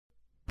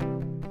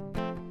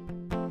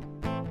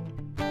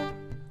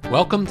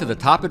Welcome to the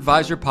Top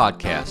Advisor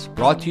Podcast,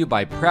 brought to you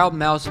by Proud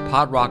Mouse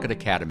PodRocket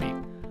Academy.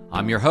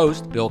 I'm your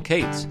host, Bill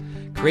Cates,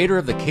 creator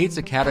of the Cates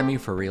Academy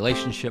for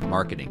Relationship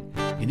Marketing.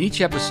 In each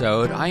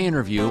episode, I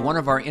interview one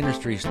of our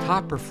industry's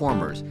top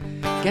performers,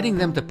 getting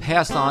them to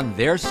pass on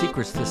their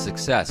secrets to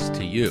success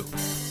to you,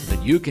 so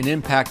that you can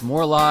impact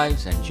more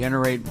lives and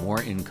generate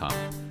more income.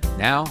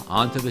 Now,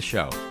 on to the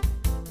show.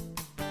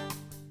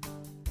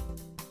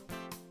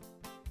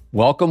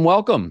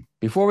 Welcome.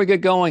 Before we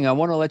get going, I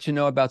want to let you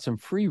know about some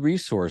free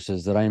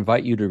resources that I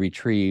invite you to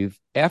retrieve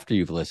after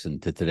you've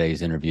listened to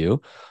today's interview.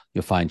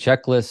 You'll find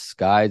checklists,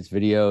 guides,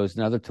 videos,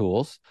 and other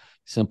tools.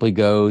 Simply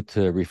go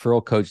to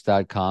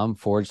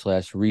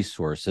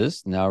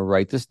referralcoach.com/resources. Now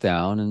write this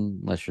down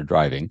unless you're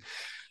driving.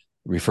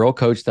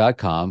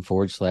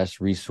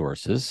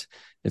 referralcoach.com/resources.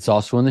 It's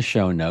also in the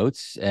show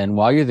notes. And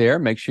while you're there,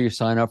 make sure you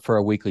sign up for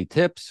our weekly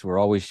tips. We're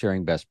always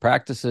sharing best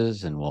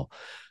practices, and we'll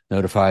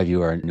notify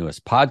you our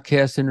newest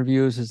podcast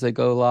interviews as they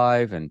go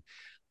live. And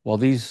while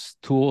these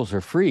tools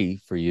are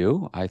free for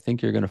you, I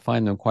think you're going to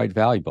find them quite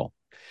valuable.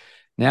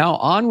 Now,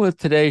 on with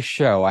today's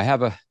show. I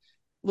have a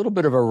little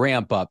bit of a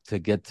ramp up to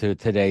get to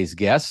today's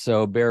guest,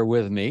 so bear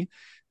with me.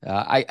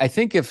 I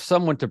think if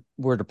someone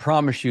were to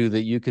promise you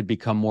that you could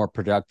become more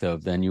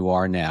productive than you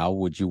are now,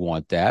 would you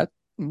want that?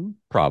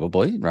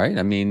 Probably, right?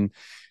 I mean,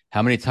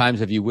 how many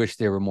times have you wished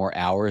there were more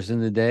hours in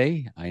the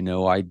day? I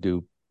know I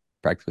do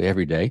practically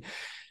every day.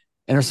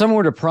 And if someone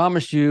were to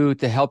promise you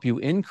to help you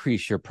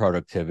increase your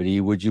productivity,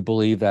 would you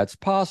believe that's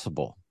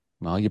possible?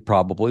 Well, you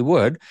probably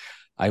would.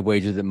 I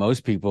wager that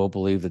most people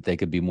believe that they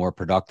could be more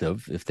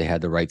productive if they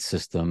had the right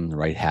system, the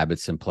right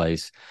habits in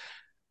place.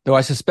 Though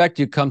I suspect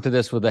you come to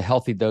this with a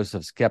healthy dose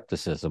of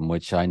skepticism,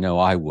 which I know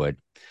I would.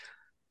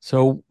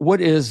 So what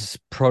is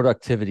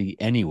productivity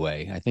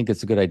anyway? I think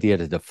it's a good idea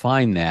to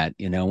define that,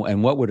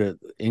 and what would an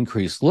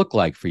increase look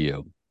like for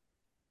you?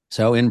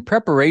 So in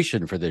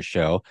preparation for this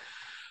show,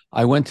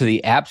 I went to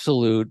the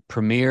absolute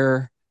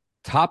premier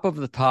top of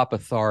the top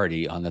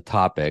authority on the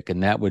topic,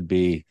 and that would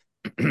be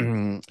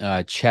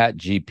ChatGPT.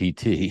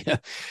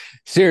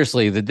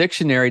 Seriously, the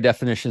dictionary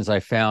definitions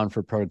I found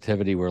for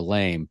productivity were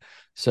lame.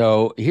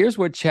 So here's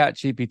what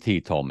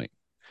ChatGPT told me.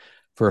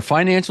 For a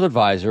financial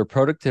advisor,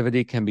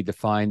 productivity can be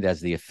defined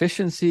as the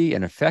efficiency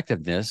and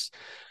effectiveness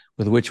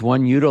with which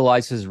one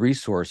utilizes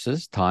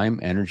resources, time,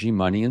 energy,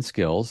 money, and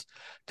skills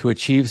to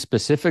achieve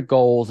specific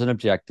goals and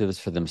objectives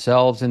for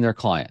themselves and their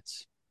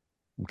clients.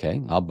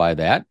 Okay, I'll buy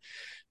that.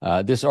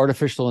 This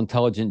artificial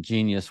intelligent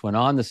genius went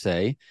on to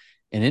say,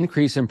 an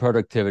increase in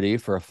productivity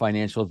for a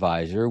financial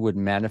advisor would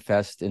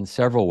manifest in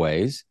several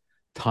ways: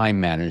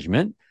 time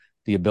management,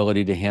 the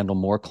ability to handle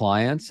more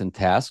clients and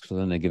tasks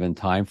within a given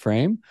time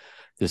frame.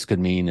 This could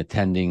mean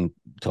attending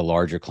to a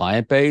larger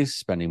client base,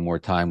 spending more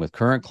time with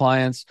current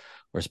clients,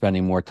 or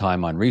spending more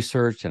time on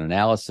research and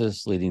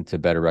analysis, leading to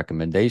better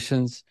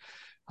recommendations.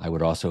 I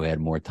would also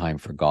add more time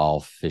for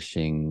golf,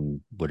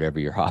 fishing, whatever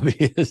your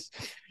hobby is.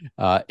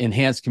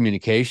 Enhanced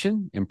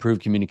communication,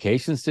 improved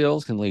communication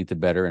skills can lead to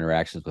better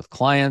interactions with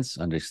clients,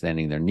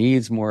 understanding their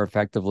needs more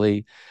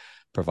effectively,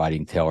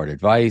 providing tailored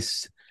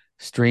advice,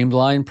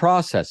 streamlined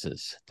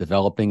processes,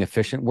 developing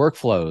efficient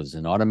workflows,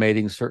 and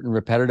automating certain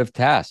repetitive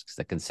tasks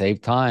that can save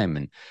time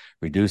and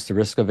reduce the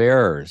risk of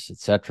errors,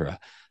 etc.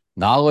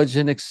 Knowledge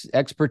and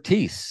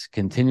expertise,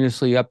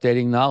 continuously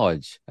updating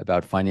knowledge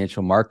about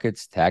financial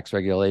markets, tax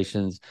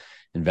regulations,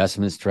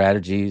 investment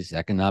strategies,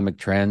 economic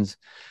trends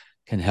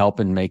can help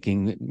in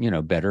making,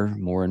 better,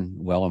 more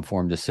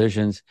well-informed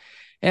decisions.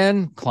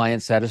 And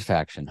client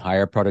satisfaction.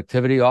 Higher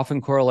productivity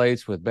often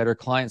correlates with better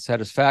client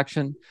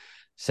satisfaction.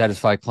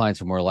 Satisfied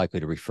clients are more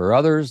likely to refer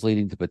others,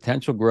 leading to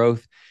potential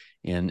growth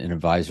in an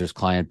advisor's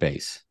client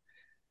base.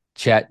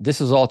 This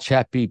is all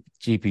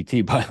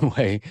ChatGPT, by the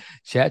way.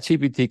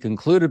 ChatGPT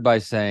concluded by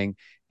saying,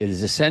 it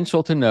is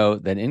essential to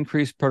note that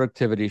increased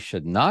productivity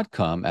should not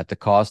come at the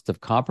cost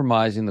of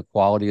compromising the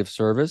quality of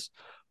service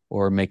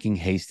or making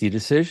hasty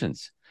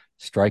decisions.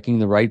 Striking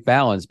the right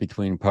balance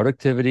between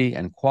productivity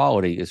and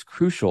quality is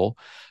crucial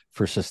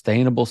for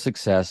sustainable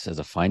success as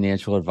a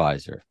financial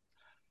advisor.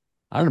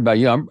 I don't know about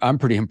you, I'm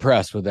pretty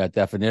impressed with that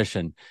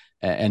definition,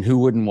 and who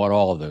wouldn't want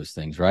all of those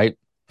things, right?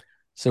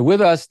 So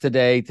with us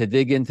today to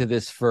dig into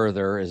this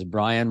further is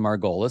Brian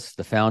Margolis,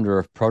 the founder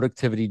of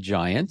Productivity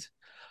Giant,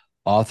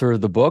 author of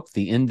the book,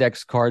 The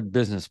Index Card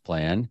Business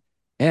Plan,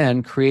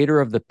 and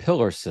creator of the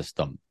Pillar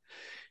System.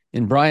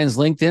 In Brian's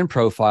LinkedIn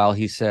profile,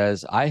 he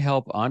says, I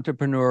help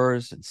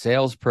entrepreneurs and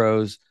sales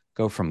pros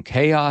go from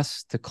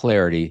chaos to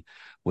clarity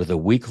with a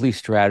weekly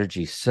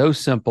strategy so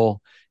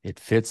simple it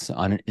fits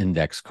on an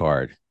index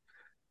card.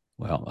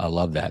 Well, I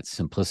love that.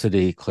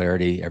 Simplicity,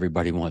 clarity,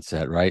 everybody wants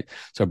that, right?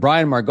 So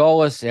Brian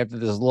Margolis, after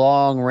this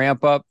long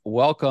ramp up,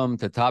 welcome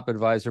to Top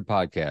Advisor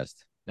Podcast.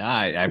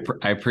 I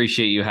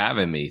appreciate you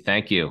having me.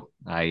 Thank you.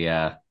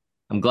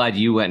 I'm glad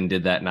you went and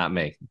did that, not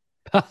me.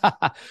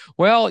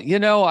 Well,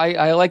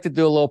 I like to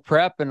do a little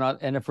prep,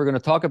 and if we're going to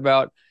talk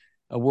about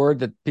a word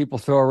that people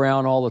throw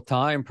around all the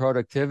time,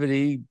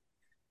 productivity,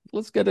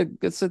 let's get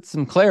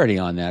some clarity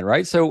on that,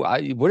 right? So,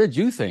 what did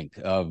you think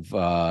of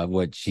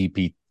what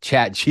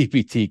Chat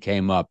GPT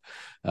came up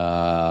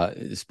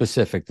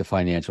specific to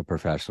financial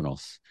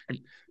professionals?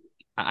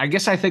 I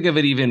guess I think of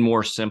it even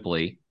more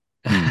simply,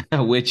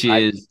 Hmm. which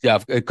is Yeah,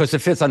 because it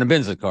fits on a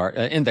business card,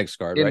 index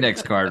card, right?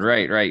 index card.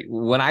 Right, right.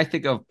 When I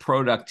think of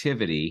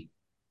productivity,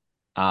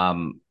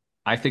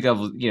 I think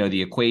of,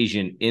 the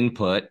equation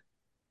input,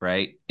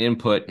 right?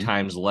 Input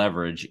times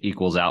leverage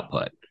equals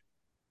output.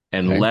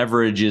 And Okay.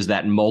 leverage is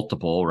that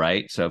multiple,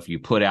 right? So if you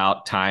put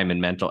out time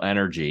and mental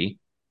energy,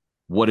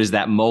 what is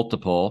that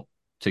multiple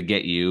to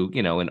get you,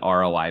 an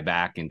ROI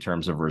back in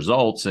terms of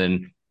results?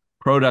 And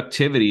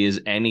productivity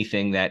is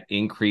anything that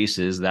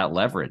increases that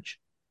leverage.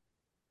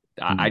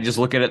 I Hmm. just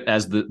look at it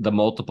as the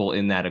multiple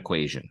in that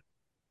equation,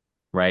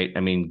 right?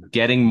 I mean,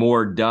 getting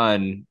more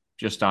done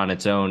just on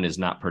its own is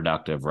not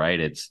productive, right?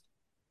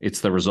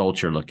 It's the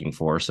results you're looking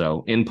for.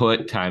 So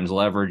input times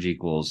leverage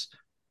equals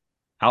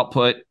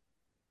output,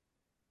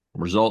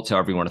 results,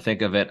 however you want to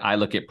think of it. I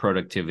look at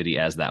productivity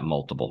as that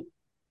multiple.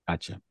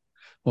 Gotcha.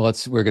 Well,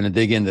 we're going to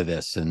dig into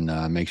this and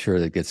make sure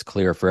that it gets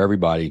clear for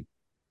everybody.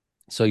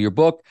 So, your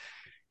book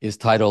is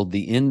titled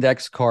 "The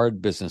Index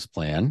Card Business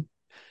Plan,"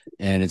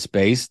 and it's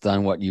based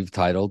on what you've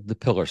titled the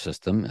Pillar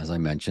System, as I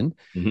mentioned.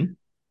 Mm-hmm.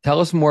 Tell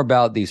us more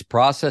about these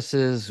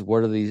processes.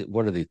 What are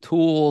the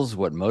tools?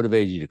 What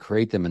motivated you to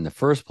create them in the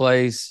first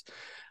place?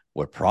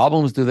 What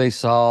problems do they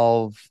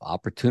solve?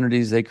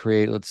 Opportunities they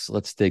create?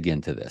 Let's dig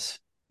into this.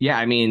 Yeah,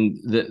 I mean,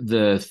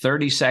 the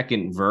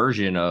 30-second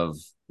version of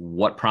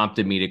what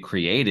prompted me to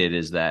create it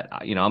is that,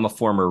 I'm a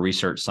former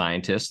research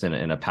scientist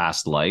in a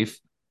past life,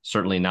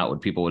 certainly not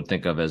what people would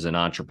think of as an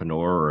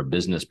entrepreneur or a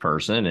business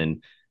person.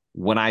 And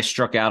when I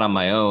struck out on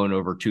my own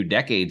over 2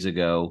 decades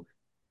ago,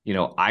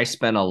 I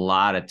spent a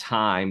lot of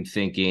time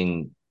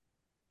thinking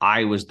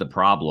I was the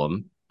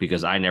problem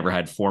because I never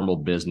had formal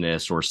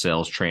business or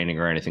sales training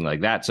or anything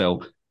like that.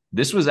 So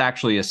this was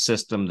actually a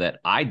system that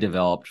I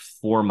developed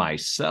for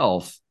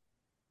myself.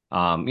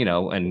 And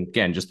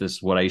again, just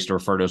this, what I used to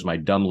refer to as my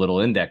dumb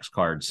little index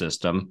card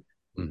system,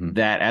 Mm-hmm.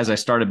 that as I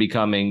started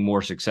becoming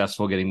more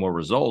successful, getting more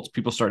results,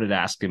 people started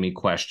asking me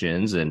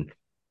questions, and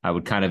I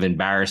would kind of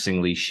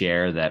embarrassingly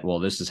share that, well,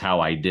 this is how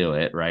I do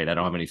it, right? I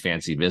don't have any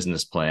fancy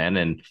business plan.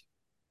 And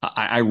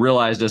I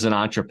realized as an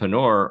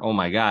entrepreneur, oh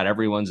my God,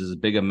 everyone's as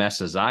big a mess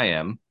as I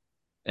am.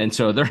 And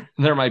so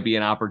there might be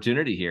an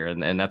opportunity here.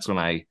 And that's when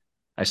I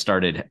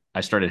started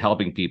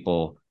helping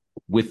people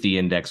with the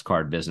index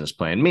card business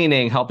plan,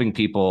 meaning helping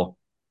people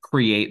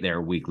create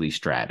their weekly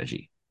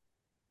strategy.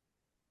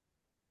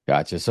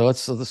 Gotcha. So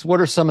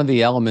what are some of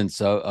the elements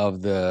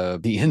of the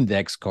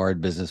index card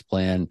business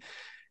plan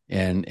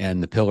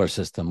and the pillar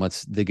system?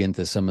 Let's dig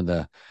into some of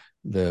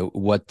the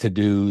what to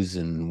do's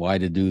and why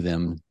to do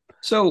them.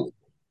 So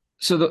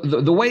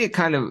the way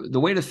the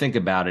way to think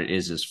about it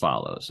is as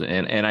follows.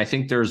 And I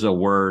think there's a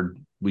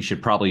word we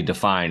should probably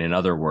define,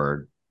 another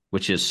word,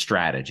 which is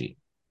strategy,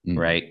 Mm.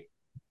 right?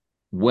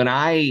 When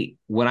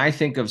I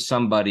think of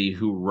somebody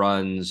who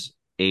runs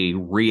a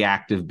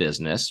reactive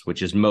business,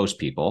 which is most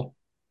people,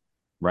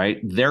 right?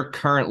 Their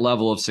current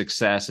level of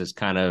success is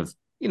kind of,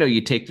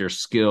 you take their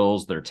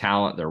skills, their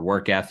talent, their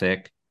work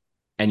ethic,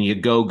 and you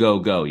go, go,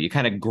 go. You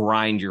kind of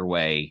grind your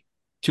way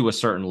to a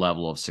certain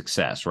level of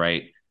success,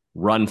 right?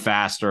 Run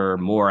faster,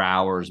 more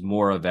hours,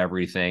 more of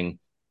everything.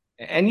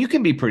 And you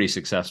can be pretty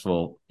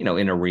successful,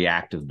 in a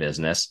reactive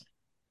business.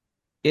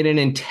 In an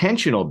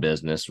intentional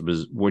business,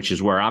 which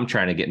is where I'm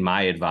trying to get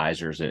my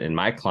advisors and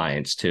my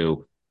clients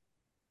to,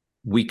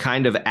 we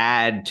kind of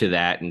add to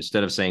that.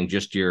 Instead of saying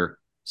just your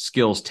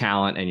skills,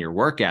 talent, and your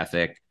work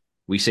ethic,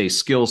 we say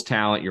skills,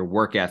 talent, your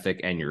work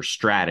ethic, and your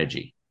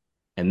strategy.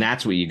 And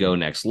that's what you go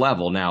next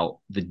level. Now,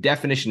 the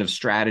definition of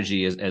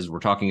strategy, as we're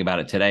talking about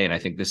it today, and I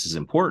think this is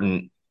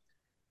important,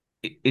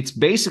 it's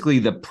basically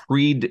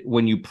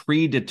when you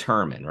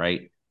predetermine,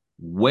 right,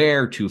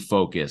 where to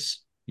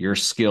focus your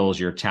skills,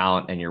 your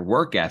talent, and your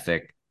work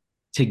ethic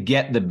to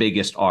get the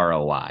biggest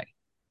ROI.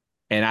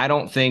 And I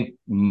don't think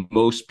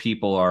most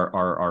people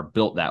are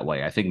built that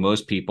way. I think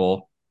most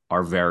people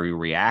are very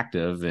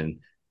reactive, and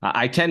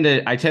I tend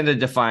to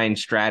define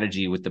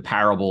strategy with the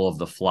parable of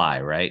the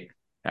fly, right?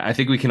 I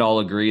think we can all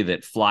agree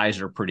that flies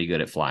are pretty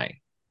good at flying.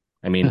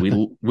 I mean,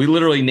 we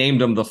literally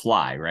named them the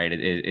fly, right?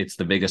 It's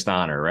the biggest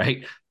honor,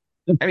 right?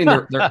 I mean,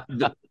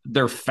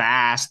 they're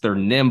fast, they're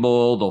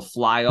nimble, they'll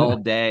fly all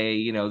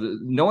day.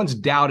 No one's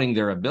doubting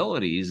their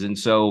abilities, and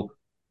so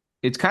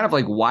it's kind of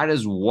like, why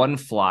does one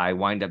fly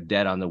wind up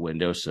dead on the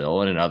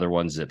windowsill and another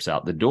one zips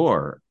out the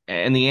door?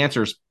 And the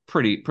answer is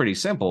pretty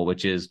simple,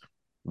 which is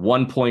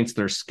one points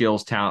their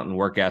skills, talent, and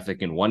work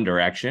ethic in one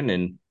direction,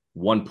 and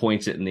one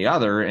points it in the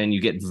other, and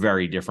you get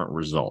very different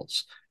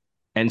results.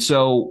 And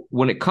so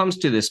when it comes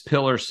to this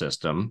pillar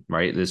system,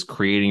 right, this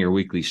creating your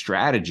weekly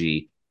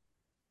strategy,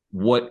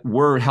 what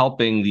we're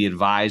helping the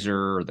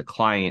advisor or the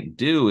client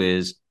do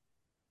is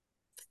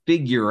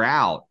figure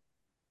out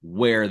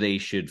where they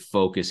should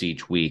focus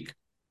each week,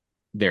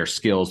 their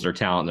skills, their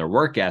talent, their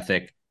work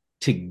ethic,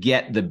 to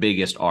get the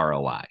biggest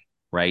ROI,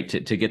 right?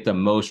 To get the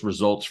most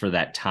results for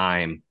that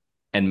time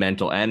and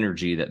mental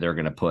energy that they're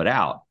going to put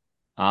out.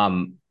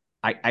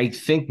 I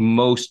think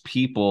most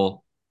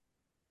people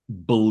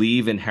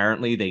believe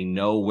inherently they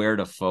know where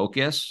to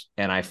focus.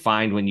 And I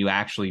find when you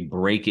actually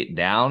break it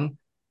down,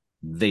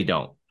 they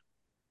don't.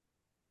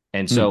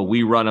 And so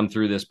we run them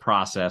through this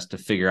process to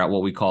figure out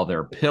what we call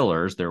their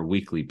pillars, their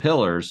weekly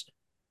pillars,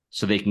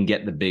 so they can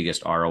get the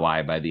biggest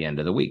ROI by the end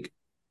of the week.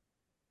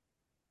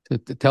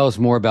 Tell us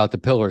more about the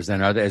pillars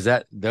then.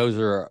 Those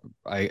are,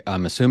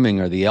 I'm assuming,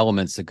 are the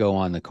elements that go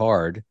on the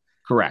card?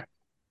 Correct.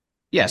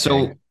 Yeah.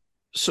 Okay.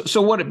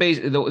 So what it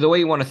basically, the way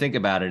you want to think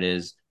about it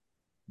is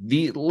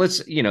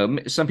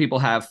some people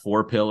have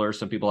 4 pillars,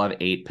 some people have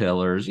 8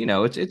 pillars.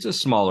 It's a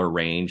smaller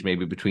range,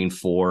 maybe between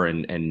 4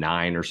 and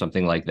 9 or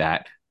something like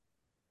that.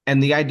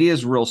 And the idea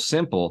is real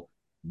simple.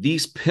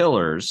 These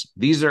pillars,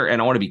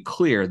 and I want to be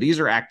clear, these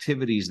are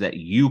activities that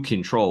you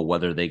control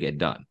whether they get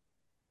done.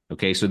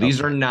 Okay. So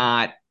these are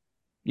not,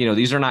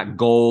 these are not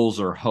goals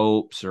or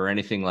hopes or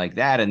anything like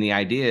that. And the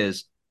idea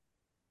is,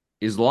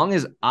 as long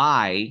as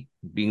I,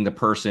 being the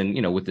person,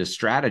 with this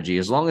strategy,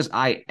 as long as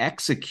I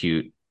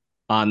execute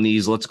on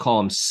these, let's call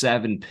them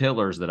 7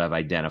 pillars that I've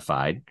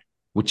identified,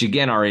 which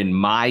again are in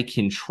my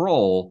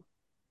control,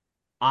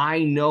 I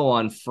know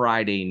on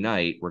Friday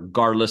night,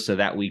 regardless of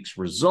that week's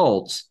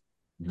results,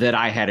 that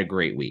I had a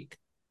great week,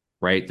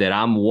 right? That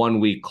I'm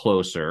 1 week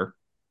closer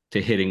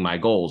to hitting my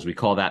goals. We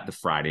call that the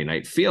Friday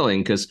night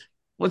feeling, because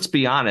let's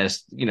be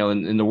honest,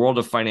 in the world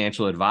of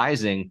financial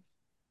advising,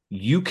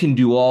 you can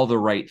do all the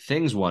right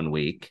things 1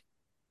 week,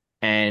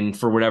 and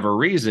for whatever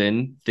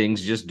reason,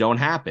 things just don't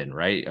happen,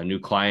 right? A new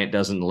client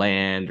doesn't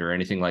land or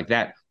anything like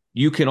that.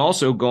 You can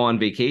also go on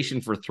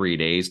vacation for 3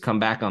 days, come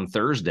back on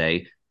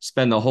Thursday,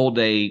 spend the whole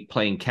day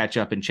playing catch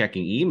up and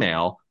checking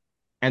email,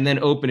 and then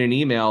open an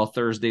email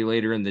Thursday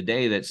later in the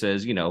day that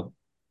says,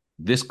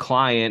 this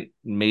client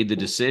made the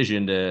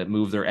decision to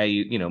move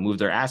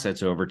their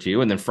assets over to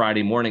you. And then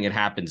Friday morning, it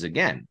happens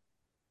again.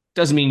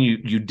 Doesn't mean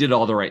you did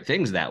all the right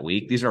things that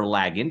week. These are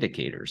lag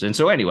indicators. And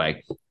so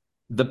anyway,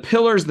 the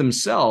pillars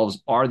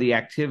themselves are the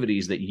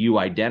activities that you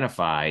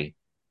identify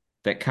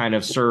that kind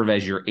of serve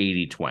as your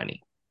 80-20.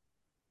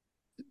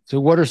 So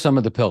what are some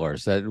of the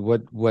pillars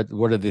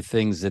what are the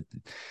things that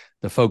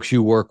the folks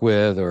you work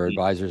with or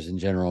advisors in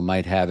general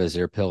might have as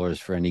their pillars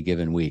for any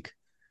given week?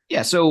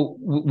 Yeah, so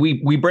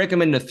we break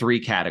them into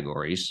 3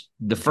 categories.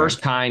 The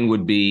first kind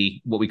would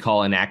be what we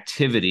call an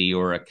activity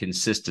or a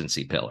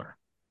consistency pillar.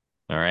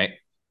 All right.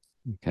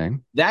 Okay.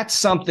 That's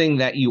something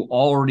that you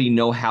already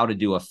know how to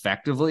do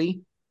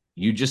effectively.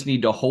 You just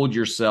need to hold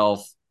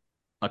yourself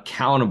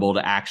accountable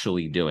to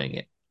actually doing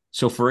it.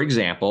 So, for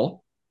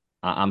example,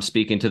 I'm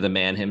speaking to the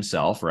man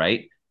himself,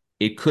 right?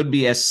 It could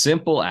be as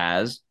simple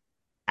as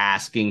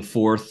asking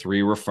for 3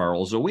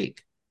 referrals a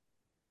week.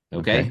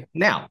 Okay.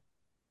 Now,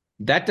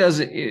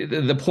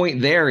 the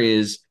point there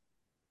is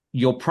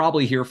you'll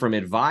probably hear from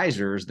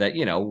advisors that,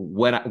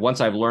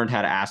 once I've learned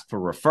how to ask for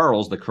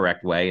referrals the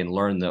correct way and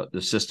learn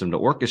the system to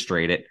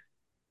orchestrate it,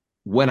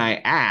 when I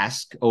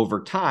ask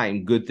over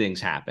time, good things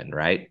happen,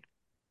 right?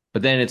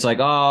 But then it's like,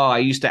 oh, I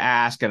used to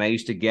ask and I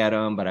used to get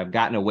them, but I've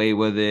gotten away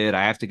with it.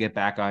 I have to get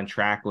back on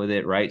track with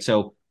it, right?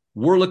 So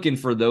we're looking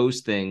for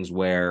those things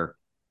where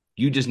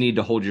you just need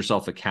to hold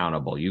yourself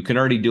accountable. You can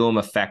already do them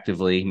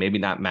effectively, maybe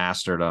not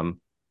master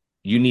them.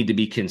 You need to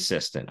be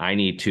consistent. I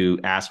need to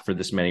ask for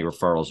this many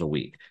referrals a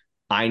week.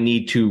 I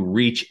need to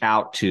reach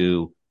out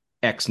to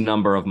X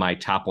number of my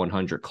top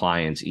 100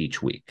 clients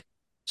each week.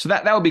 So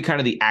that would be kind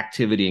of the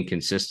activity and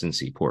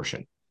consistency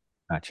portion.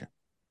 Gotcha.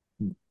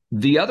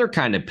 The other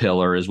kind of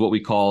pillar is what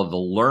we call the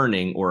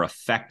learning or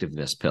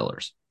effectiveness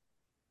pillars.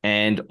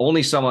 And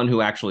only someone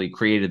who actually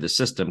created the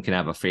system can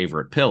have a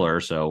favorite pillar.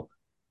 So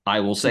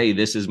I will say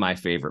this is my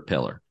favorite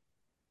pillar,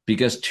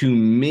 because to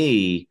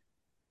me,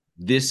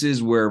 this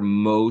is where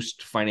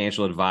most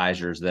financial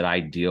advisors that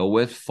I deal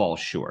with fall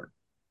short,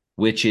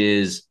 which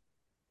is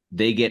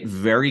they get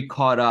very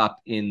caught up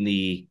in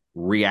the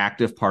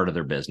reactive part of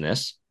their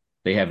business.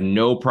 They have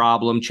no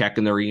problem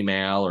checking their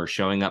email or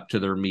showing up to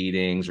their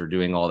meetings or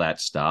doing all that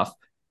stuff.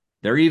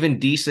 They're even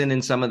decent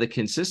in some of the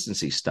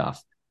consistency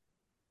stuff.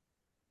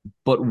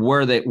 But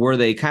where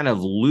they kind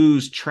of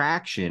lose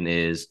traction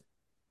is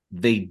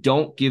they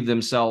don't give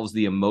themselves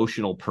the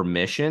emotional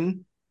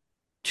permission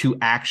to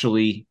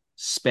actually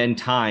spend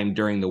time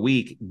during the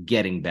week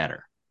getting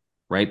better,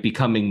 right?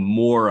 Becoming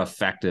more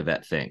effective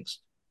at things.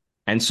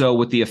 And so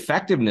with the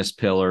effectiveness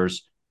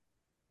pillars,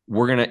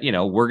 we're going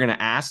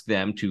to ask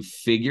them to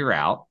figure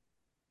out,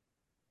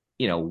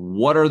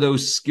 what are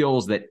those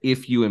skills that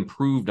if you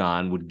improved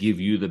on would give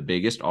you the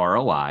biggest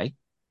ROI,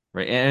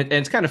 right? And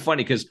it's kind of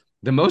funny because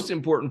the most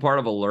important part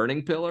of a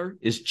learning pillar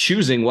is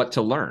choosing what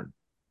to learn,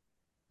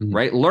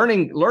 right?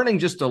 Learning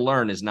just to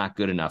learn is not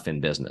good enough in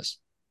business.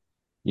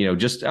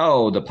 Just,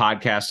 the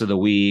podcast of the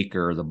week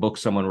or the book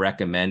someone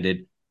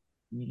recommended.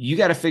 You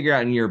got to figure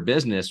out in your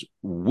business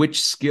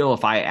which skill,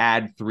 if I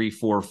add 3,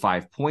 4,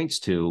 5 points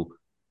to,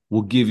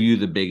 will give you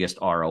the biggest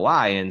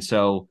ROI. And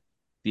so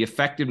the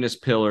effectiveness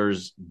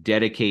pillars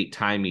dedicate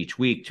time each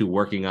week to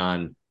working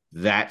on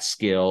that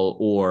skill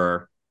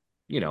or,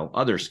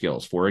 other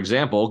skills. For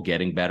example,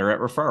 getting better at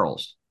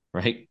referrals,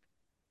 right?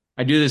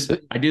 I do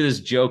this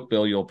joke,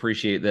 Bill, you'll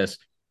appreciate this.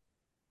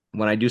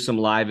 When I do some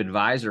live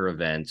advisor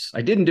events,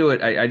 I didn't do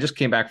it. I just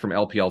came back from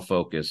LPL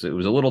Focus. It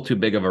was a little too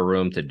big of a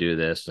room to do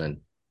this, and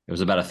it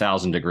was about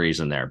 1,000 degrees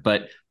in there.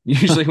 But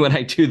usually when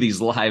I do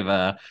these live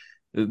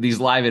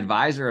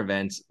advisor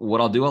events,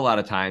 what I'll do a lot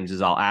of times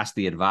is I'll ask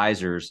the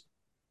advisors,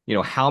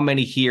 how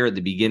many here at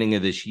the beginning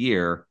of this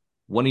year,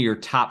 one of your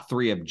top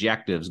 3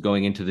 objectives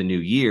going into the new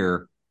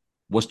year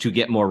was to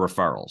get more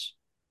referrals.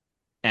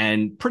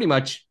 And pretty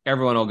much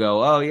everyone will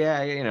go, oh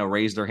yeah,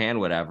 raise their hand,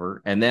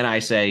 whatever. And then I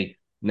say,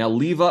 now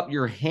leave up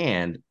your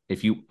hand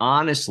if you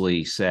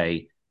honestly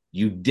say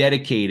you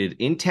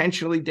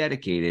intentionally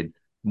dedicated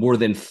more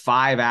than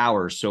 5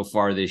 hours so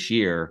far this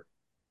year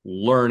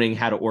learning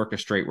how to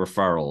orchestrate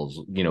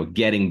referrals,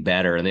 getting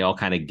better. And they all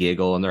kind of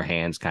giggle and their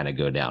hands kind of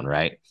go down,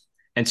 right?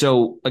 And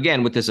so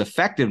again, with this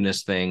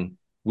effectiveness thing,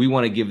 we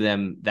want to give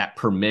them that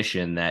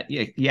permission that,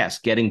 yes,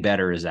 getting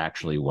better is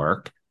actually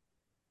work.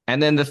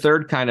 And then the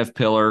third kind of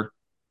pillar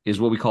is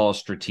what we call a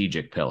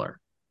strategic pillar.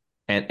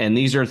 And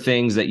these are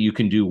things that you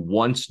can do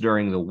once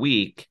during the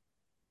week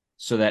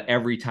so that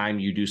every time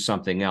you do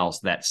something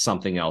else, that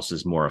something else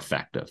is more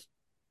effective.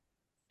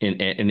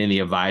 And in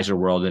the advisor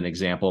world, an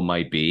example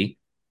might be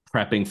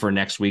prepping for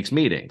next week's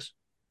meetings,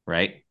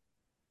 right?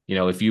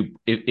 If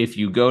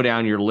you go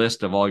down your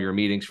list of all your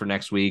meetings for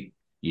next week,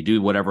 you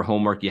do whatever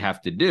homework you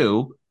have to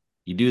do,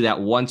 you do that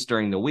once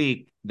during the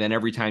week, then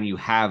every time you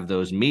have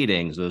those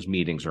meetings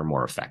are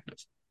more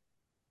effective.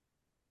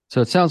 So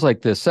it sounds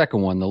like the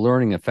second one, the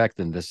learning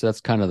effectiveness, that's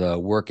kind of the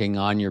working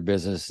on your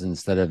business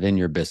instead of in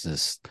your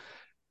business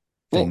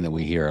thing that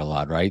we hear a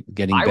lot, right?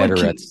 Getting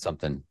better at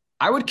something.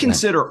 I would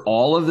consider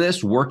all of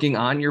this working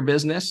on your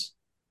business.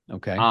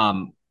 Okay.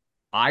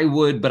 I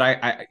would, but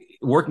I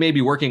maybe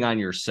working on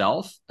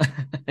yourself,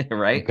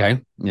 right?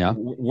 Okay. Yeah.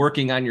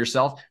 Working on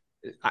yourself.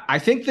 I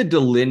think the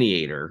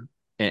delineator,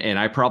 and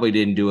I probably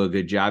didn't do a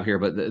good job here,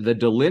 but the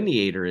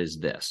delineator is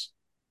this.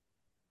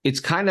 It's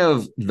kind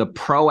of the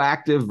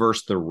proactive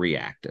versus the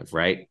reactive,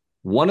 right?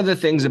 One of the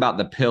things about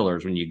the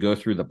pillars when you go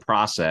through the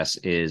process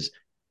is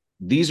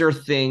these are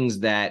things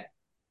that,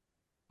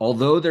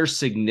 although they're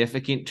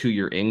significant to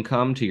your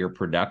income, to your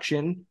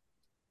production,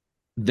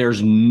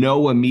 there's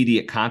no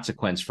immediate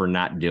consequence for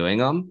not doing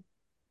them.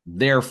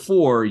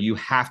 Therefore, you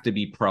have to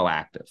be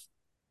proactive.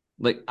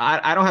 Like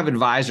I don't have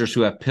advisors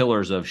who have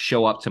pillars of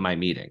show up to my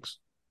meetings,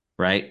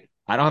 right?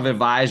 I don't have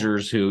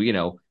advisors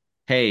who,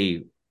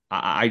 hey,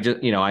 I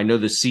just, I know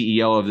the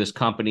CEO of this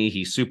company.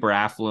 He's super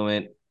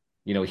affluent.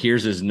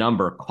 Here's his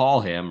number.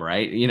 Call him,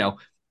 right?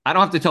 I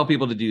don't have to tell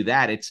people to do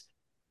that. It's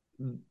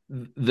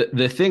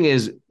the thing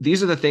is,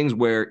 these are the things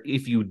where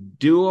if you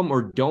do them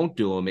or don't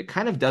do them, it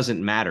kind of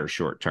doesn't matter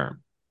short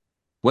term.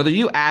 Whether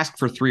you ask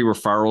for 3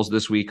 referrals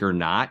this week or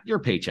not, your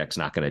paycheck's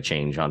not going to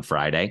change on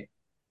Friday,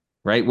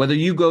 right? Whether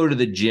you go to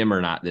the gym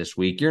or not this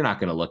week, you're not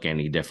going to look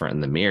any different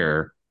in the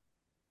mirror.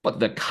 But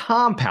the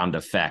compound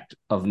effect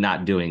of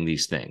not doing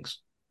these things,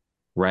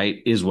 right,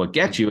 is what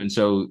gets you. And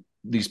so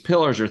these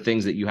pillars are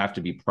things that you have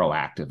to be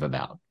proactive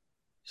about.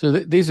 So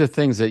these are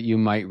things that you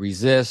might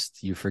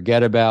resist, you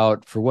forget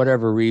about for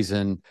whatever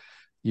reason.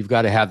 You've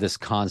got to have this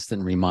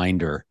constant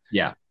reminder.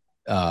 Yeah.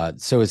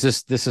 So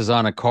this is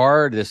on a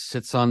card, this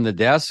sits on the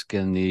desk,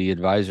 and the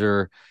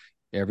advisor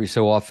every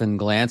so often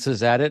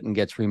glances at it and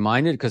gets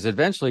reminded, because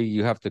eventually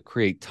you have to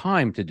create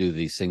time to do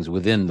these things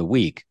within the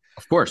week.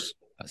 Of course.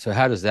 So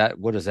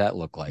what does that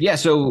look like? Yeah.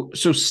 So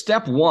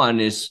step one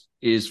is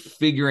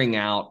figuring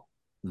out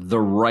the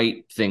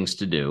right things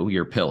to do,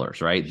 your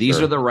pillars, right?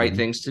 These are the right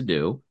things to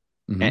do.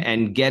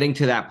 And getting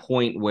to that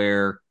point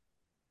where,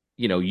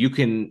 you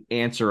can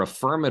answer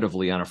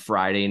affirmatively on a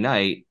Friday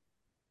night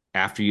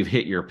after you've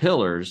hit your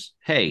pillars.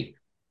 Hey,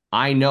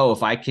 I know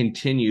if I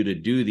continue to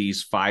do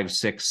these 5,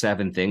 6,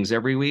 7 things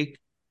every week,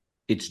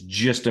 it's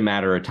just a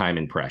matter of time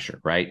and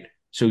pressure, right?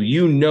 So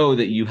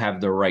that you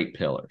have the right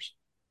pillars.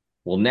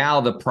 Well,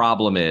 now the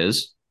problem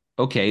is,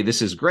 okay,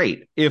 this is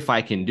great if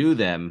I can do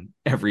them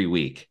every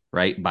week,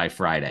 right, by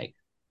Friday.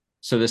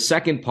 So the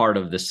second part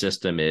of the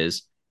system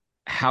is,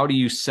 how do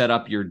you set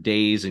up your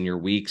days and your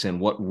weeks, and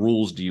what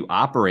rules do you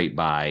operate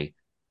by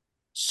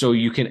so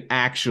you can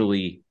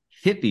actually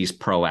hit these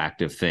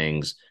proactive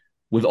things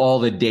with all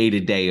the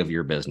day-to-day of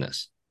your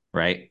business,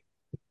 right?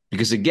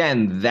 Because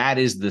again,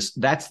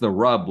 that's the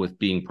rub with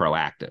being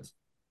proactive,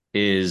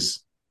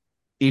 is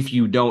if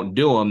you don't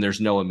do them,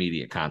 there's no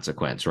immediate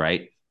consequence,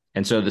 right?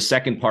 And so the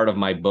second part of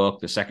my book,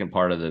 the second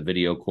part of the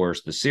video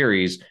course, the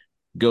series,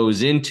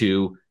 goes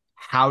into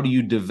how do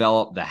you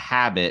develop the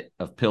habit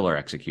of pillar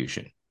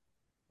execution,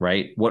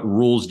 right? What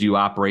rules do you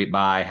operate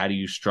by? How do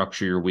you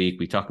structure your week?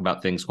 We talk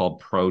about things called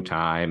pro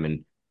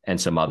time and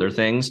some other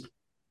things.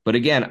 But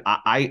again,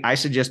 I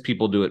suggest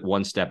people do it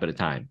one step at a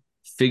time.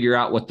 Figure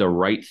out what the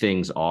right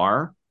things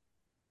are.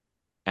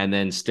 And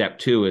then step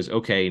 2 is,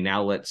 okay,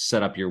 now let's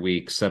set up your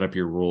week, set up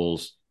your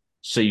rules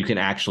so you can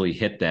actually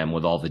hit them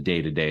with all the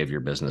day-to-day of your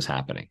business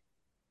happening.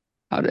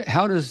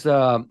 How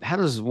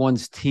does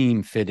one's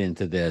team fit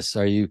into this?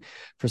 Are you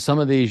for some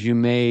of these you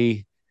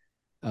may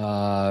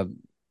uh,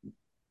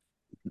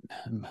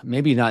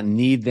 maybe not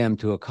need them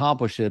to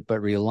accomplish it,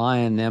 but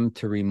rely on them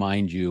to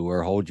remind you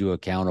or hold you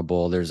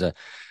accountable. There's a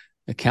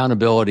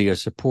accountability or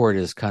support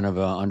is kind of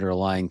an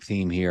underlying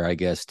theme here, I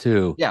guess,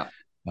 too. Yeah.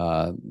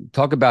 Uh,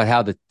 Talk about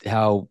how the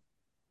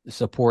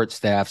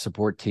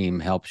support team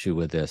helps you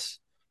with this.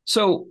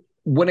 So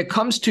when it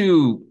comes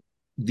to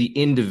the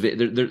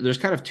individual, there's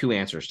kind of two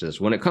answers to this.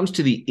 When it comes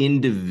to the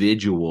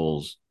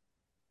individual's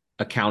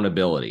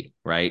accountability,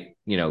 right?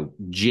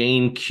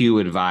 Jane Q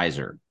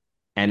advisor.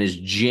 And is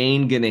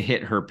Jane going to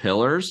hit her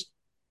pillars?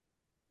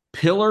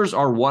 Pillars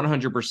are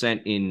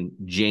 100% in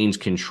Jane's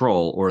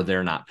control, or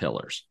they're not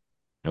pillars.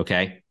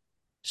 Okay.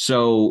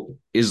 So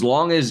as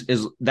long as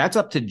that's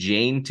up to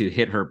Jane to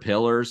hit her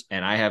pillars,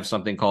 and I have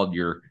something called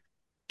your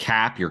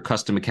CAP, your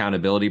custom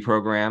accountability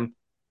program.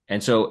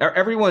 And so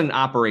everyone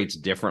operates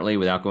differently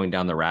without going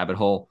down the rabbit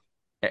hole.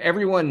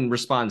 Everyone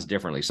responds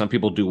differently. Some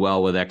people do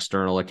well with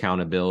external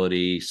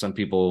accountability. Some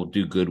people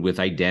do good with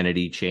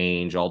identity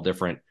change, all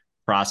different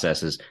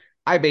processes.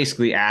 I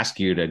basically ask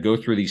you to go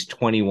through these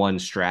 21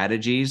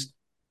 strategies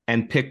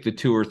and pick the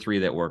two or three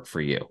that work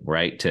for you,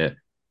 right?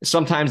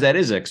 Sometimes that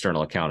is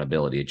external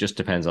accountability. It just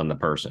depends on the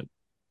person.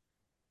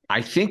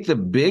 I think the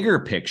bigger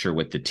picture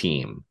with the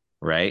team,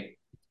 right,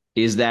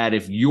 is that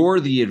if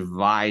you're the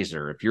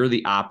advisor, if you're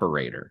the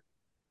operator,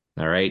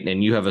 all right,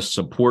 and you have a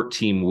support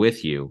team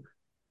with you,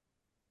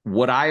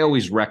 what I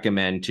always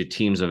recommend to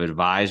teams of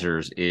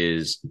advisors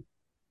is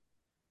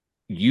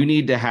you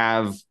need to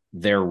have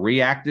their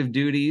reactive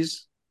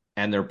duties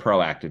and their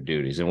proactive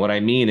duties. And what I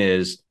mean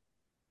is,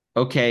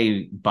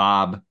 okay,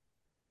 Bob,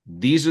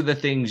 these are the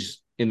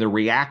things in the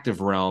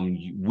reactive realm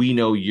we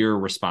know you're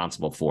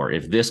responsible for.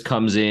 If this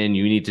comes in,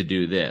 you need to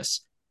do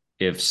this.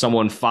 If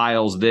someone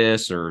files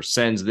this or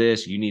sends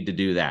this, you need to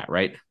do that,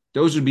 right?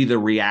 Those would be the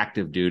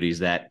reactive duties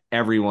that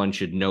everyone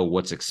should know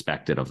what's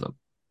expected of them,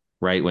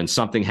 right? When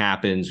something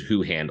happens,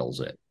 who handles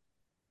it?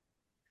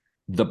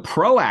 The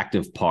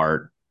proactive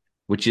part,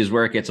 which is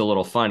where it gets a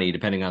little funny,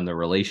 depending on the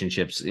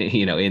relationships,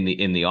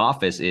 in the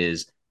office,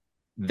 is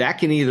that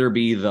can either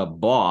be the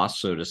boss,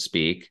 so to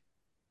speak,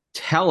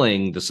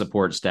 telling the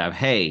support staff,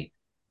 hey,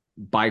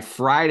 by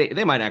Friday,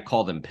 they might not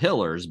call them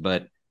pillars,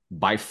 but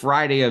by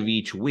Friday of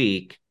each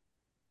week,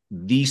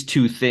 these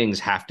two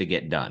things have to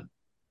get done,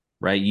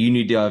 right? You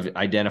need to have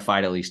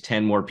identified at least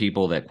 10 more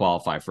people that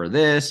qualify for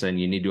this, and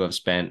you need to have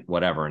spent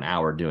whatever, an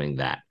hour doing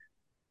that.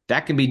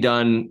 That can be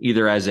done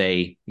either as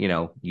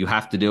you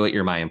have to do it,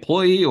 you're my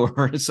employee,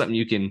 or it's something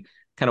you can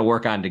kind of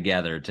work on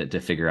together to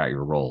figure out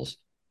your roles.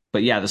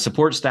 But yeah, the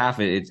support staff,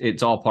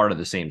 it's all part of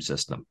the same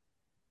system.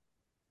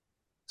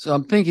 So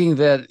I'm thinking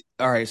that,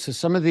 all right, so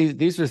some of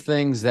these are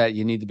things that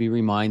you need to be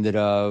reminded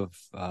of,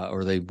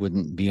 or they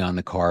wouldn't be on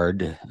the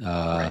card,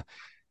 Right.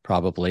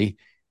 probably.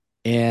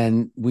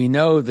 And we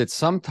know that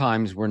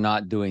sometimes we're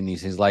not doing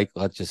these things, like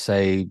let's just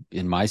say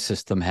in my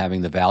system,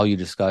 having the value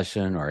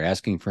discussion or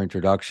asking for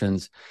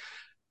introductions.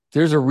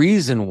 There's a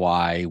reason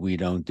why we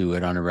don't do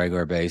it on a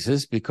regular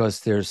basis because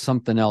there's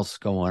something else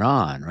going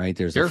on, right?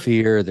 There's a Sure.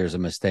 fear, there's a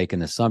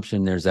mistaken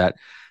assumption, there's that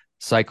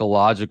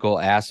psychological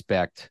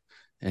aspect.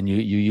 And you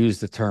use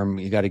the term,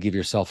 you got to give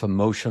yourself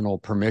emotional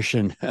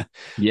permission.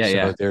 Yeah, So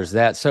yeah. there's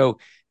that. So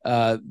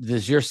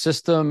does your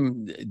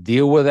system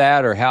deal with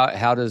that, or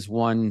how does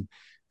one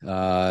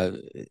how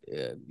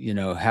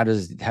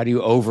do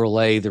you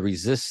overlay the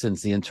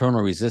resistance, the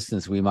internal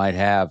resistance we might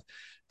have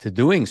to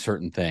doing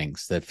certain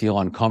things that feel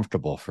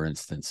uncomfortable, for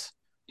instance?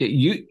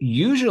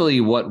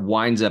 Usually what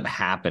winds up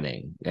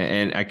happening,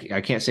 and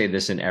I can't say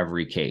this in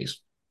every case,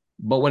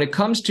 but when it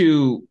comes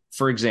to,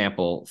 for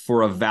example,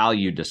 for a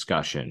value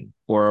discussion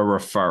or a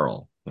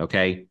referral,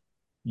 okay,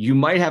 you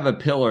might have a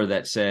pillar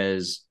that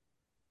says,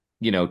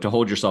 to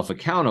hold yourself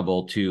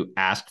accountable to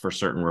ask for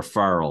certain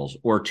referrals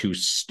or to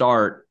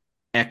start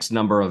X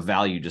number of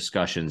value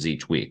discussions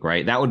each week,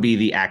 right? That would be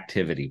the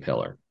activity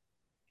pillar.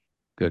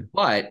 Good.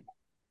 But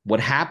what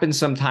happens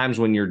sometimes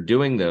when you're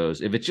doing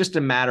those, if it's just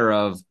a matter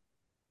of,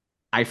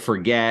 I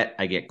forget,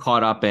 I get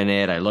caught up in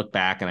it, I look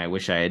back and I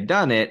wish I had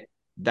done it,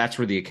 that's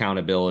where the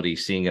accountability,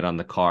 seeing it on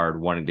the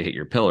card, wanting to hit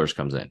your pillars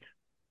comes in.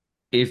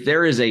 If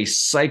there is a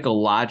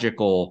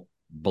psychological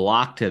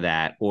block to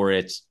that, or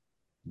it's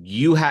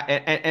you have,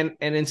 and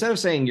instead of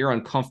saying you're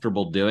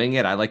uncomfortable doing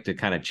it, I like to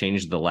kind of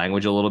change the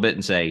language a little bit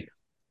and say,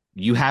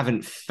 you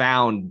haven't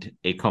found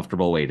a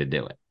comfortable way to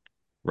do it,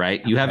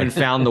 right? You haven't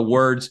found the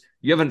words,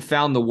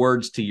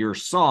 to your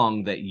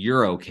song that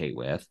you're okay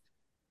with.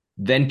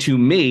 Then to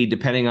me,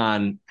 depending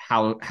on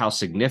how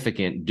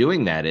significant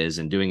doing that is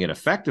and doing it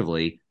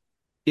effectively,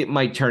 it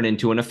might turn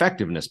into an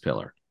effectiveness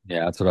pillar.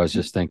 Yeah, that's what I was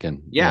just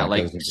thinking. Yeah, Yeah, it goes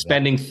like into that.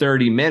 spending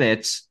 30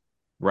 minutes,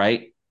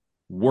 right,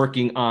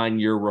 working on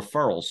your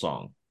referral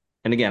song.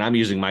 And again, I'm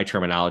using my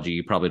terminology.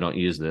 You probably don't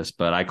use this,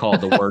 but I call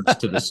it the words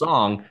to the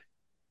song.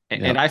 Yeah.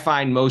 And I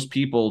find most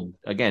people,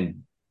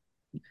 again,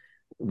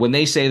 when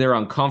they say they're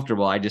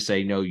uncomfortable, I just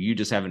say, no, you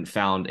just haven't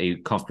found a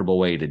comfortable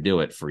way to do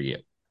it for you.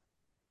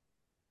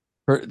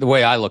 The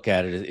way I look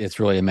at it, it's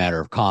really a matter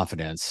of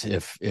confidence.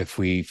 If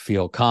we if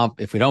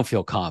we don't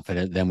feel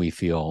confident, then we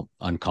feel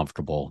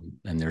uncomfortable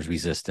and there's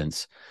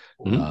resistance,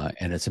 Mhm.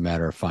 and it's a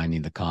matter of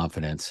finding the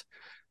confidence.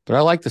 But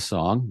I like the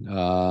song.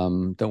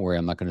 Don't worry,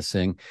 I'm not going to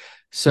sing.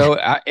 So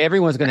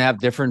everyone's going to have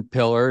different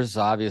pillars, Yes.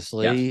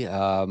 obviously,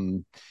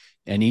 and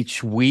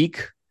each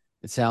week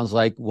it sounds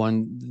like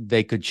one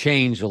they could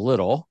change a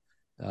little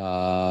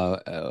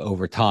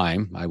over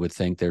time. I would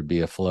think there'd be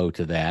a flow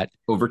to that.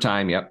 Over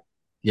time. Yep.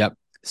 Yep.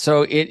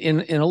 So in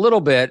a little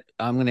bit,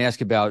 I'm going to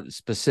ask about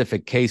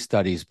specific case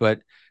studies,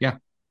 but Yeah.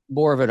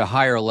 more of at a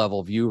higher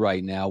level view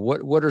right now.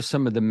 What are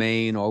some of the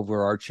main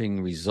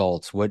overarching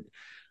results?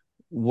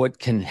 What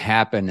can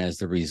happen as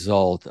the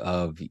result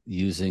of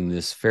using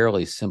this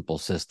fairly simple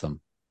system?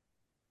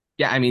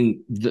 Yeah. I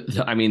mean,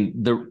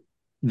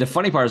 the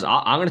funny part is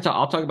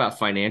I'll talk about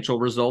financial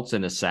results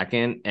in a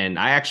second. And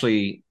I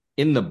actually,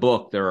 in the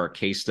book, there are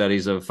case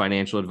studies of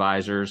financial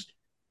advisors,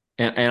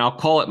 and I'll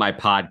call it my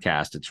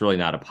podcast. It's really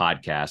not a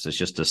podcast. It's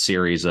just a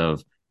series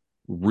of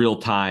real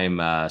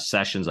time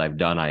sessions I've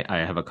done. I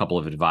have a couple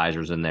of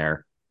advisors in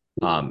there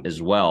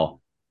as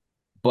well.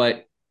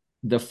 But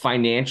the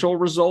financial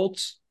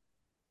results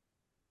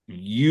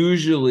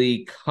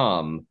usually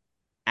come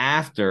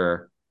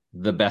after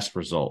the best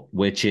result,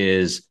 which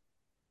is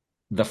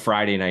the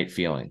Friday night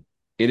feeling.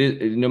 It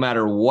is no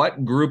matter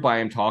what group I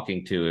am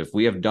talking to, if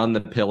we have done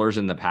the pillars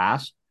in the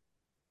past,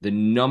 the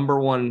number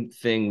one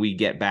thing we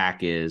get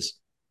back is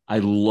I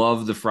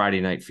love the Friday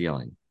night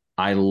feeling.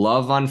 I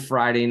love on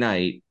Friday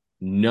night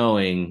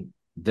knowing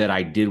that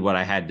I did what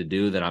I had to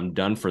do, that I'm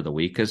done for the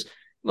week. Because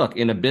look,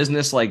 in a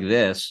business like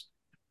this,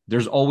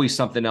 there's always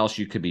something else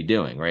you could be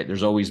doing, right?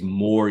 There's always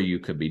more you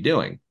could be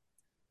doing.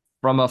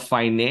 From a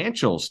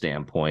financial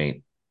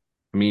standpoint,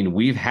 I mean,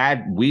 we've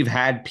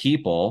had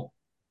people,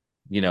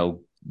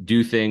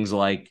 do things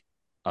like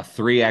a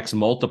 3x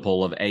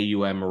multiple of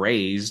AUM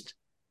raised,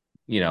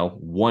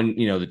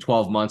 the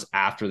 12 months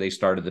after they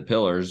started the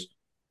pillars,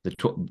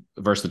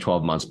 versus the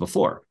 12 months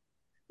before.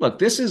 Look,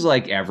 this is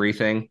like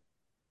everything,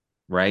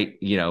 right?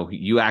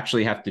 You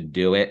actually have to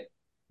do it,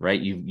 right?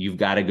 You've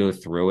got to go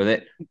through with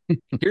it.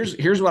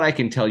 Here's what I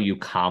can tell you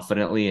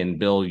confidently, and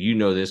Bill, you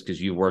know this because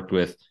you've worked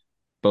with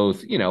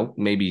both,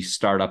 maybe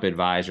startup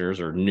advisors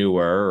or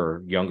newer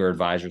or younger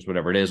advisors,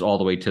 whatever it is, all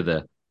the way to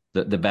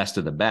the best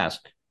of the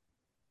best.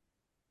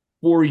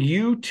 For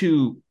you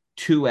to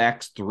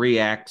 2x,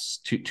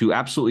 3x, to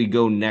absolutely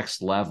go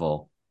next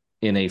level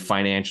in a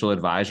financial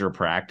advisor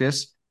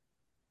practice,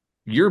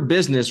 your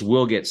business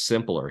will get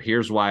simpler.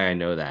 Here's why I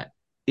know that.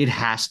 It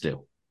has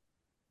to.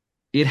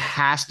 It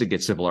has to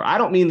get simpler. I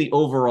don't mean the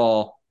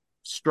overall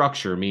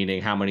structure,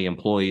 meaning how many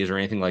employees or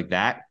anything like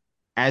that.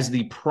 As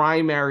the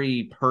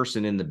primary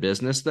person in the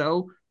business,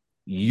 though,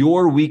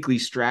 your weekly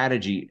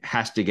strategy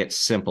has to get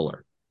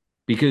simpler.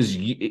 Because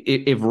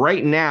if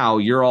right now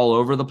you're all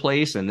over the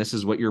place and this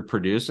is what you're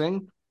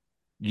producing,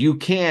 you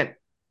can't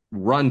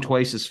run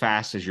twice as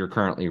fast as you're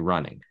currently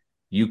running.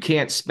 You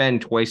can't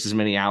spend twice as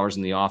many hours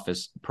in the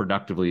office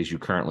productively as you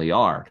currently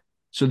are.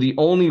 So the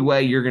only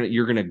way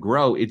you're gonna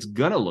grow, it's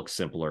gonna look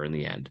simpler in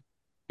the end.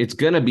 It's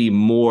gonna be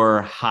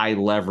more high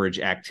leverage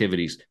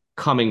activities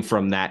coming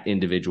from that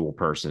individual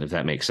person, if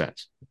that makes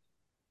sense.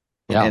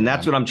 Yeah, And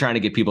that's what I'm trying to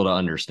get people to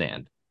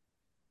understand.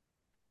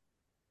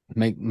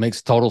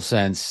 makes total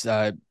sense.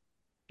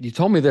 You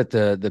told me that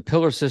the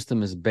pillar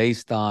system is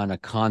based on a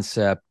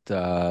concept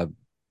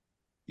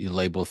you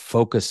labeled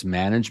focus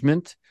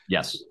management.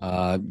 Yes.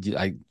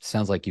 I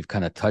sounds like you've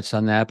kind of touched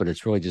on that, but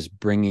it's really just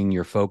bringing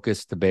your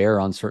focus to bear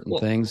on certain Well,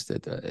 things.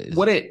 That is,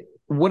 what it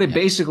yeah,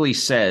 basically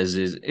says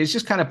is it's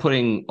just kind of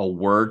putting a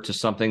word to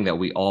something that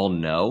we all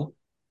know,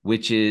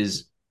 which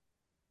is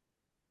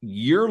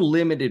your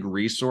limited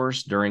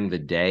resource during the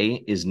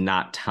day is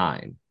not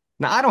time.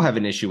 Now, I don't have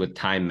an issue with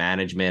time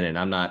management and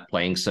I'm not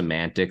playing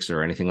semantics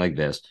or anything like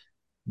this.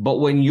 But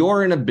when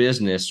you're in a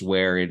business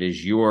where it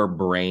is your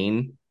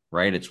brain,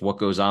 right? It's what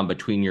goes on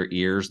between your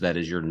ears that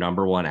is your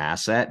number one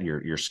asset,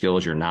 your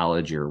skills, your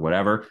knowledge, your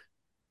whatever.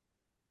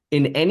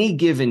 In any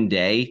given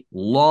day,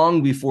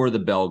 long before the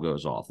bell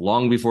goes off,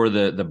 long before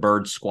the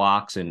bird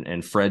squawks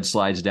and Fred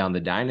slides down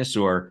the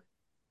dinosaur,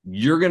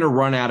 you're going to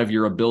run out of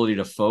your ability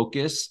to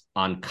focus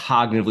on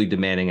cognitively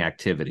demanding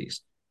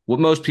activities, what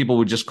most people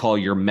would just call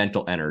your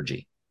mental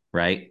energy,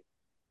 right?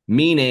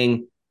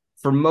 Meaning,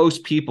 for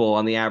most people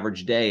on the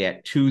average day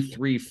at 2,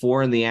 3,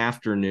 4 in the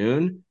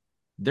afternoon,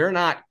 they're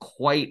not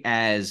quite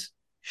as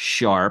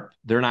sharp.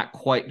 They're not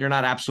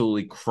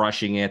absolutely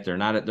crushing it. They're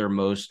not at their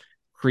most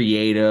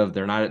creative.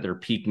 They're not at their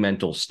peak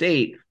mental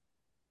state.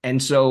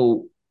 And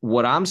so,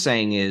 what I'm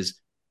saying is,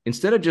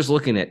 instead of just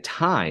looking at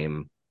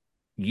time,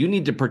 you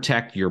need to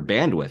protect your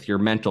bandwidth, your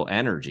mental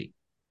energy,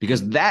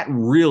 because that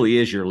really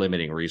is your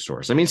limiting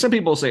resource. I mean, some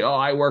people say, oh,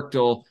 I work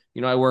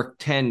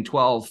 10,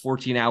 12,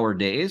 14-hour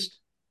days.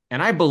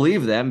 And I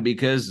believe them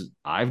because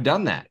I've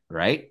done that,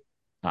 right?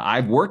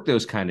 I've worked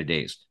those kind of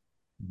days,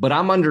 but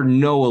I'm under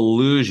no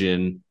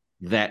illusion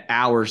that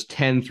hours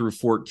 10 through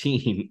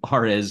 14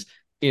 are as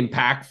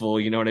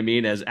impactful, you know what I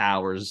mean, as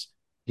hours,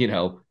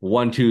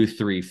 one, two,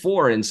 three,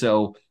 four. And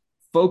so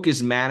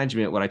focus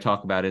management, what I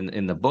talk about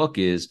in the book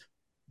is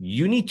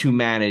you need to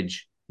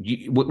manage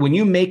when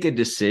you make a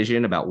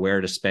decision about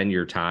where to spend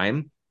your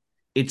time.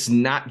 It's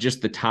not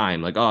just the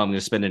time, like, oh, I'm going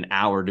to spend an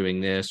hour doing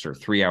this or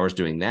 3 hours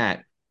doing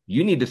that.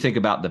 You need to think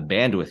about the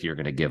bandwidth you're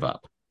going to give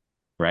up,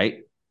 right?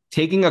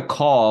 Taking a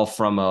call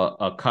from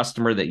a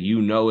customer that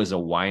is a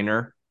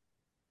whiner,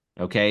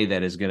 okay,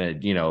 that is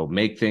going to,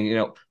 make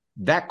things,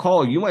 that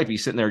call, you might be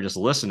sitting there just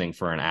listening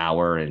for an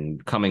hour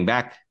and coming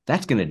back.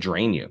 That's going to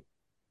drain you,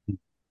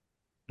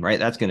 right?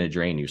 That's going to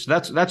drain you. So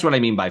that's what I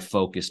mean by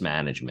focus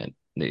management.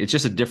 It's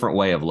just a different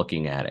way of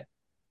looking at it.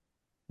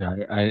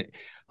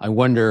 I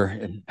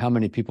wonder how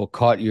many people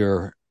caught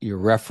your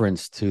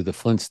reference to the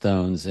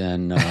Flintstones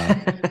and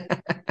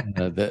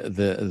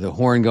the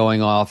horn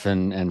going off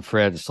and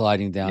Fred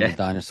sliding down the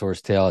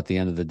dinosaur's tail at the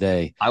end of the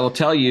day. I will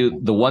tell you,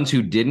 the ones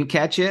who didn't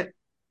catch it,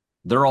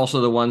 they're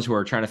also the ones who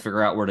are trying to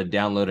figure out where to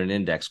download an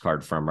index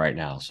card from right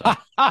now.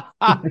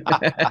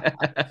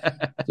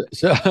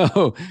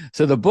 So,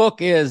 so the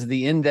book is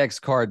The Index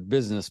Card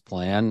Business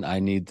Plan. I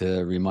need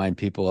to remind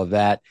people of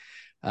that.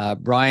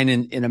 Brian,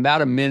 in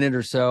about a minute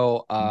or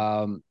so,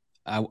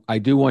 I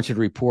do want you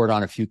to report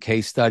on a few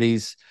case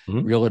studies,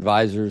 real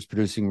advisors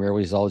producing real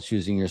results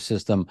using your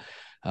system.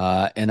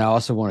 And I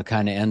also want to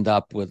kind of end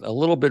up with a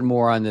little bit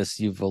more on this.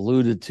 You've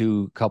alluded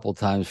to a couple of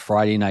times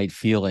Friday night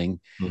feeling.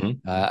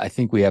 I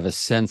think we have a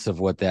sense of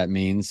what that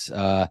means.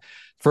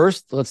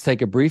 First, let's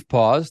take a brief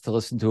pause to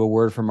listen to a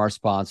word from our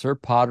sponsor,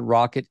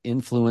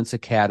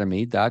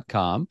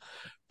 PodRocketInfluenceAcademy.com,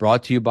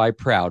 brought to you by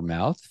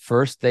Proudmouth.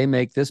 First, they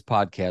make this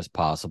podcast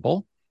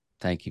possible.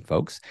 Thank you,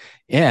 folks.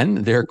 And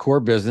their core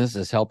business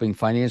is helping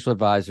financial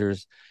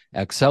advisors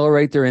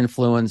accelerate their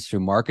influence through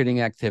marketing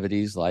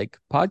activities like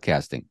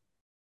podcasting.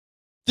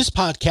 This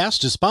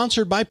podcast is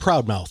sponsored by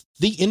Proudmouth,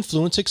 the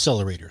Influence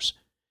Accelerators.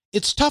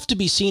 It's tough to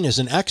be seen as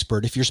an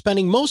expert if you're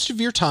spending most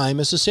of your time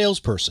as a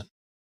salesperson.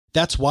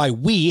 That's why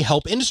we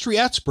help industry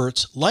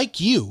experts like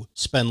you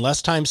spend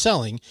less time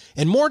selling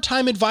and more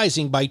time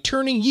advising by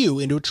turning you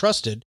into a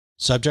trusted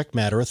subject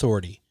matter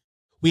authority.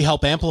 We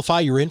help amplify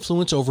your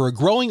influence over a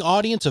growing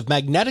audience of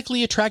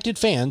magnetically attracted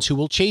fans who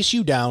will chase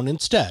you down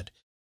instead.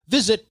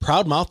 Visit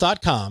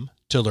proudmouth.com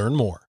to learn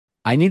more.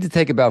 I need to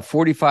take about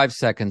 45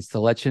 seconds to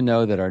let you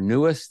know that our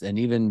newest and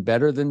even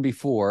better than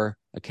before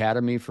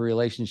Academy for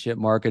Relationship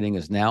Marketing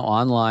is now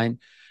online,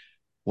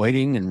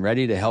 waiting and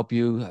ready to help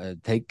you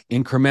take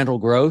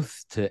incremental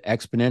growth to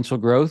exponential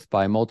growth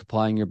by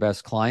multiplying your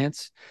best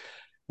clients.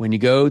 When you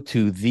go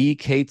to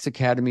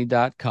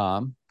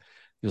thekatesacademy.com,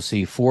 you'll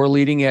see 4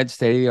 leading-edge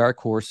state-of-the-art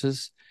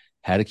courses,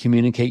 how to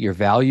communicate your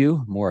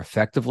value more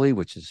effectively,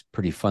 which is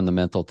pretty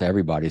fundamental to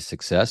everybody's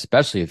success,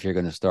 especially if you're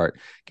going to start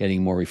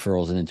getting more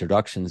referrals and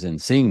introductions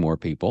and seeing more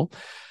people.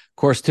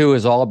 Course 2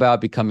 is all about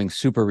becoming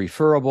super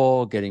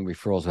referable, getting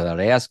referrals without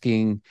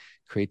asking,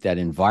 create that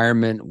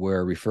environment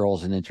where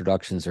referrals and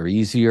introductions are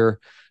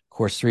easier.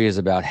 Course 3 is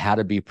about how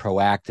to be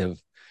proactive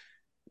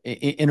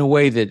in a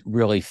way that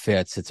really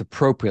fits. It's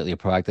appropriately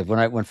proactive.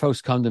 When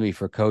folks come to me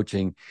for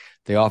coaching,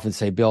 they often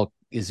say, Bill,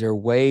 is there a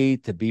way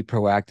to be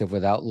proactive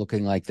without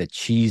looking like the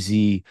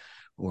cheesy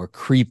or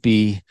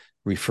creepy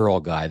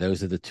referral guy?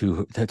 Those are the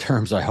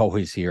terms I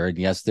always hear. And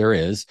yes, there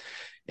is.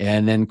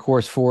 And then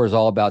course 4 is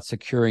all about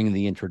securing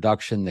the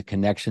introduction, the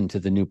connection to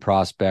the new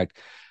prospect,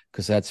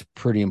 because that's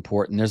pretty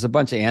important. There's a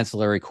bunch of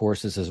ancillary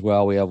courses as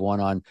well. We have one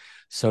on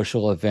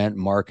social event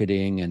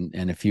marketing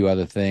and a few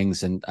other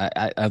things. And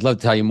I'd love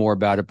to tell you more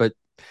about it, but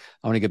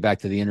I want to get back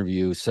to the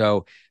interview.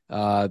 So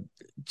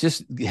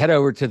just head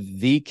over to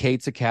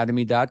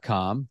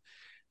thekatesacademy.com.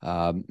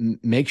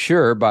 Make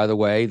sure, by the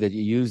way, that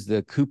you use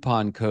the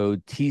coupon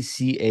code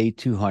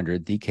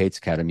TCA200, The Kates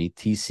Academy,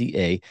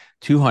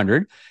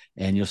 TCA200,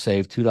 and you'll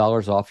save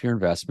 $2 off your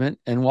investment.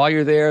 And while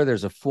you're there,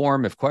 there's a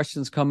form. If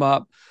questions come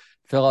up,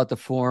 fill out the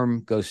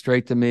form, go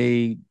straight to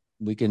me.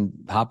 We can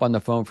hop on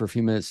the phone for a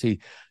few minutes, see,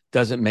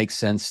 does it make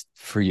sense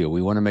for you?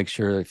 We want to make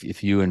sure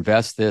if you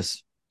invest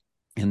this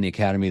in the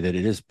Academy that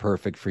it is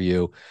perfect for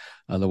you.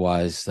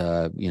 Otherwise,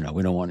 we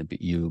don't want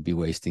you be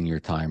wasting your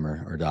time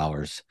or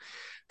dollars.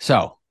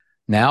 So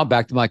now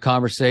back to my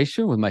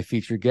conversation with my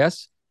featured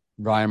guest,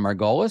 Brian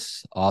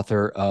Margolis,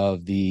 author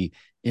of the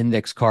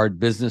Index Card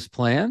Business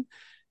Plan.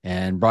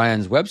 And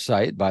Brian's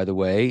website, by the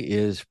way,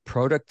 is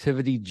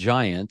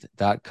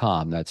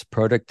productivitygiant.com. That's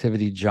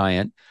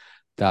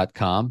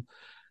productivitygiant.com.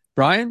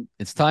 Brian,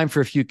 it's time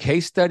for a few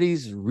case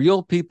studies,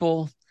 real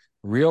people,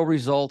 real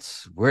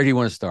results. Where do you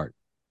want to start?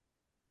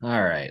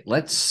 All right,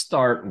 let's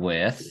start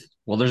with,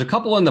 well, there's a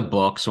couple in the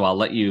book, so I'll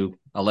let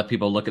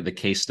people look at the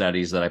case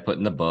studies that I put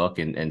in the book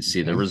and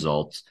see the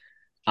results.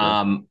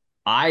 Sure.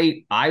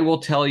 I will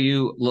tell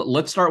you,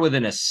 let's start with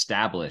an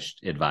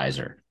established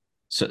advisor.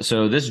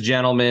 So this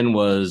gentleman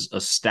was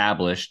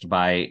established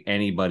by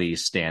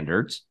anybody's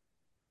standards.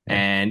 Okay.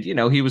 And,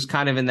 he was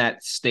kind of in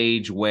that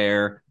stage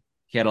where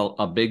he had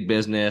a big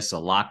business, a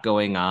lot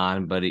going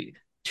on, but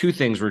two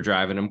things were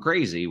driving him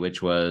crazy,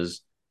 which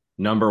was,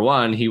 number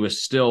one, he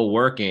was still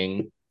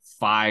working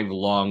 5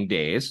 long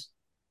days.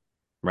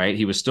 right?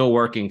 He was still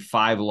working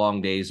 5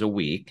 long days a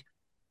week.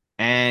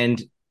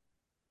 And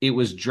it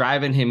was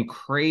driving him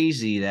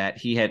crazy that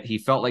he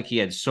felt like he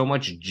had so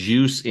much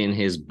juice in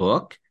his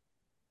book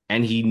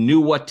and he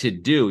knew what to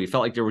do. He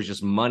felt like there was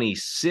just money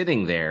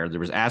sitting there. There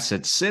was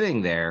assets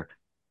sitting there,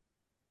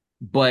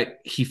 but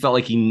he felt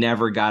like he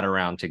never got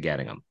around to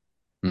getting them.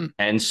 Hmm.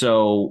 And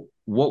so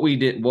what we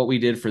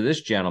did for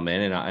this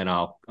gentleman, and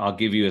I'll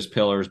give you his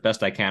pillars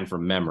best I can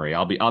from memory.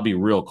 I'll be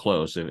real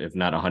close if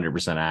not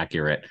 100%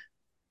 accurate.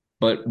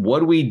 But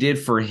what we did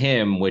for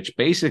him, which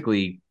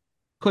basically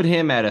put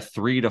him at a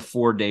 3 to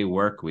 4 day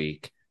work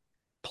week,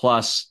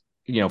 plus,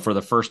 for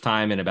the first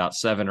time in about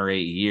 7 or 8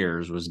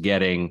 years, was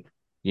getting,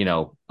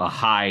 a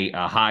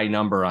high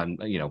number on,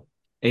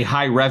 a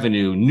high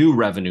new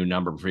revenue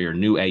number for your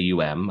new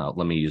AUM.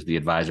 Let me use the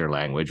advisor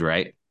language,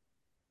 right?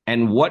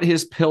 And what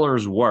his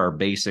pillars were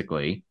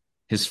basically,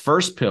 his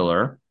first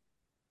pillar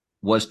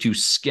was to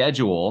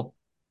schedule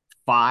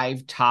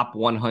 5 top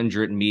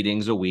 100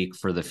 meetings a week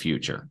for the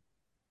future,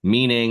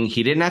 meaning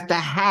he didn't have to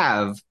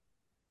have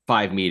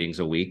 5 meetings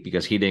a week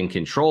because he didn't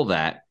control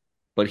that,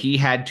 but he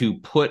had to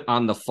put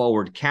on the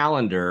forward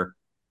calendar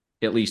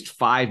at least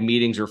 5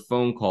 meetings or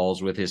phone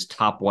calls with his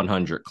top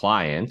 100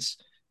 clients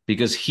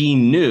because he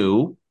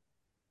knew,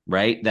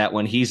 right, that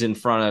when he's in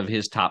front of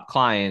his top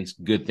clients,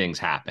 good things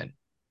happen,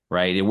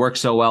 right? It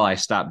works so well, I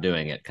stopped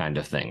doing it kind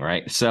of thing,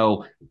 right?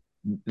 So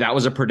that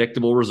was a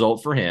predictable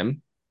result for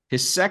him.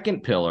 His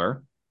second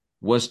pillar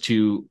was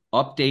to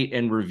update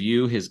and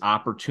review his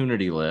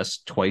opportunity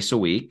list twice a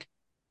week.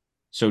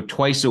 So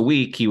twice a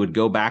week, he would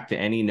go back to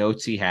any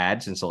notes he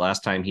had since the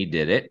last time he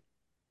did it.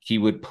 He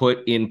would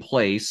put in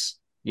place,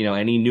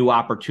 any new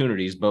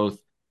opportunities, both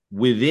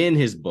within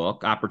his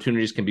book.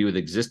 Opportunities can be with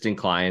existing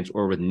clients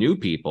or with new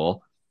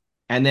people.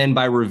 And then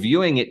by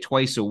reviewing it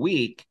twice a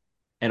week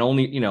and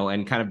only,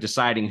 and kind of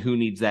deciding who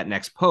needs that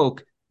next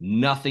poke,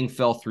 nothing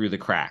fell through the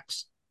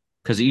cracks.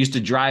 Because it used to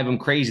drive him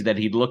crazy that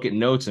he'd look at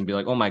notes and be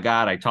like, oh my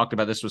God, I talked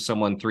about this with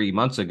someone 3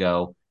 months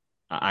ago.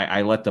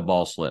 I let the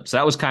ball slip. So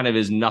that was kind of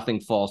his nothing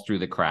falls through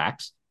the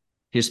cracks.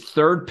 His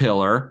third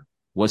pillar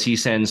was he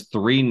sends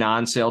 3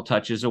 non-sale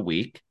touches a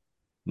week.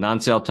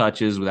 Non-sale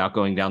touches without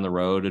going down the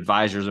road.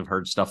 Advisors have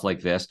heard stuff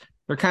like this.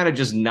 They're kind of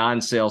just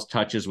non-sales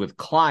touches with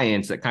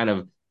clients that kind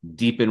of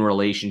deepen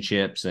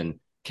relationships and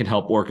can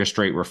help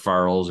orchestrate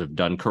referrals if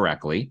done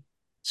correctly.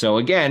 So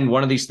again,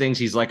 one of these things,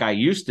 he's like, I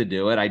used to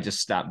do it. I just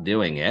stopped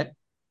doing it.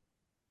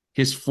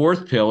 His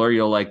fourth pillar,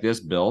 you'll like this,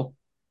 Bill,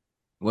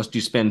 was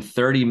to spend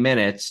 30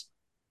 minutes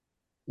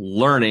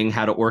learning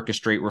how to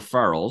orchestrate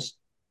referrals,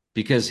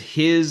 because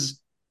his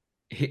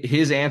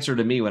answer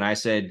to me when I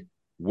said,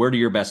 where do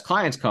your best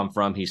clients come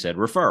from? He said,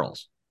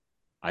 referrals.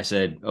 I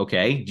said,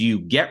 okay, do you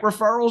get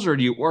referrals or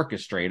do you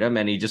orchestrate them?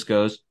 And he just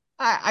goes,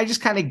 I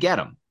just kind of get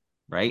them.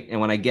 Right. And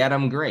when I get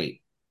them,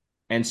 great.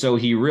 And so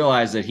he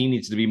realized that he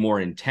needs to be more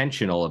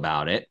intentional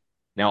about it.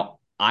 Now,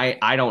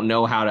 I don't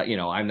know how to,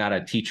 I'm not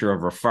a teacher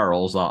of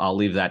referrals. I'll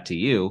leave that to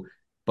you.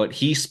 But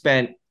he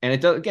spent, and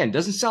it again,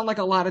 doesn't sound like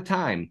a lot of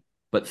time,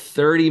 but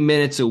 30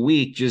 minutes a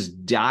week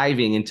just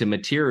diving into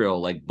material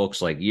like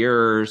books like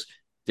yours,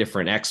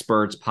 different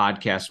experts,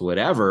 podcasts,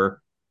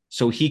 whatever,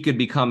 so he could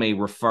become a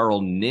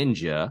referral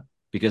ninja,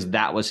 because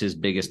that was his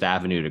biggest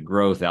avenue to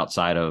growth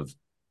outside of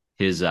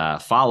his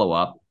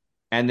follow-up.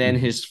 And then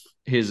his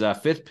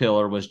fifth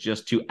pillar was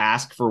just to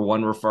ask for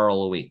 1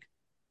 referral a week.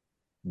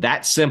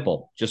 That's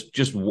simple.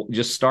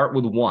 Just start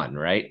with 1,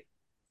 right?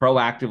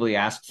 Proactively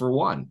ask for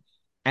 1.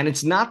 And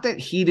it's not that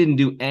he didn't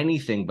do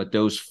anything but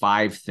those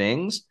 5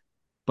 things,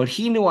 but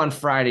he knew on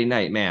Friday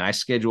night, man, I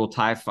scheduled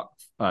top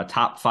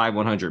 5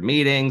 100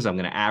 meetings. I'm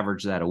going to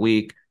average that a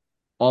week.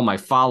 All my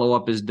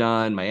follow-up is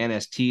done. My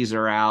NSTs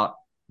are out.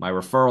 My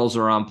referrals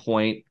are on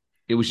point.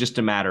 It was just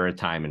a matter of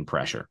time and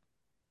pressure.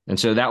 And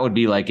so that would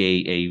be like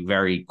a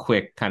very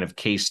quick kind of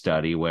case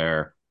study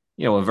where,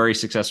 a very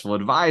successful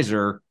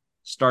advisor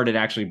started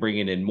actually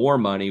bringing in more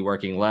money,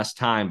 working less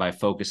time by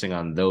focusing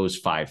on those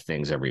 5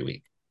 things every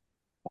week.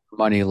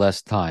 Money,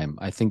 less time.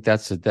 I think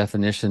that's the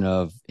definition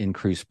of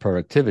increased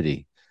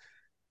productivity.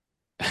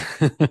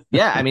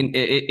 Yeah, I mean,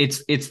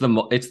 it's the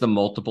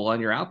multiple on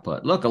your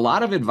output. Look, a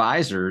lot of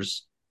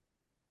advisors,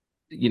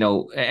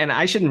 and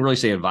I shouldn't really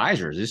say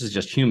advisors. This is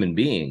just human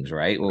beings,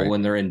 right? Well,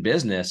 when they're in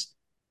business,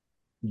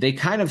 they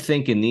kind of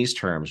think in these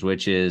terms,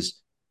 which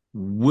is,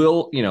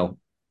 will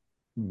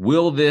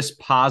this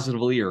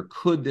positively or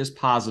could this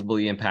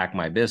positively impact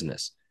my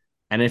business?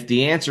 And if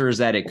the answer is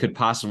that it could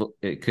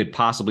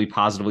possibly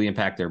positively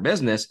impact their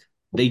business,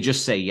 they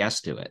just say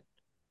yes to it.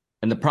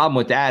 And the problem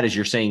with that is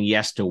you're saying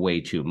yes to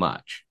way too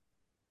much,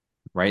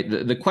 right?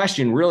 The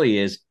question really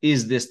is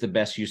this the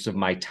best use of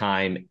my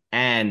time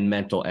and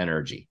mental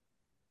energy,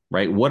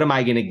 right? What am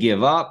I going to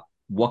give up?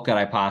 What could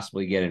I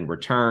possibly get in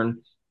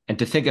return? And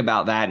to think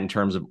about that in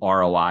terms of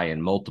ROI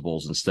and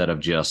multiples instead of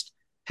just,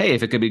 hey,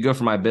 if it could be good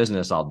for my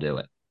business, I'll do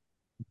it.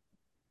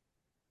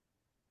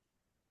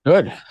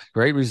 Good.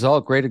 Great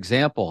result. Great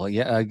example.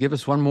 Yeah. Give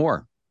us one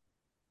more.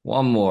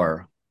 One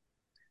more.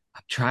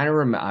 I'm trying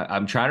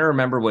to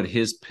remember what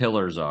his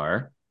pillars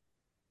are.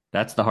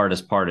 That's the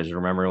hardest part, is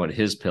remembering what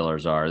his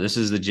pillars are. This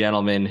is the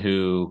gentleman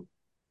who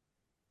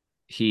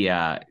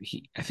I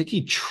think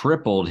he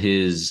tripled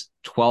his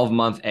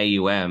 12-month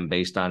AUM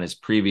based on his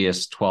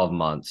previous 12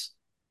 months.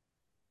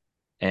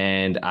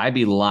 And I'd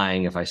be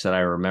lying if I said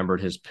I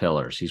remembered his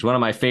pillars. He's one of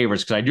my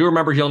favorites because I do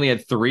remember he only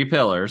had 3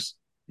 pillars.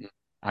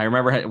 I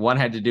remember one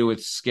had to do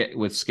with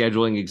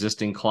scheduling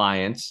existing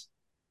clients.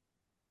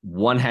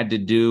 One had to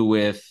do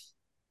with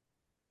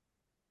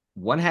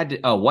one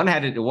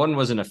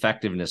was an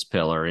effectiveness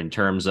pillar in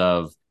terms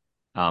of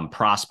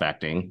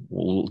prospecting,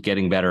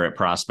 getting better at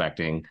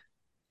prospecting.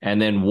 And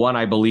then one,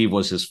 I believe,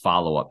 was his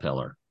follow-up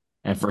pillar.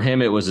 And for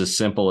him, it was as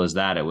simple as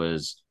that. It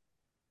was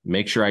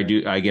make sure I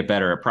get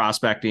better at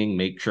prospecting,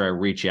 make sure I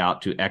reach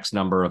out to X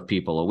number of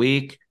people a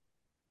week,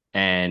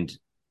 and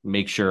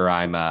make sure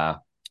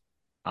I'm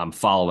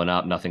following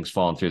up. Nothing's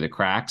falling through the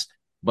cracks.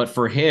 But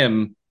for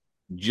him,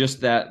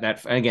 just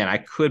that again, I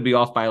could be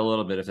off by a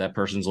little bit. If that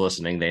person's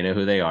listening, they know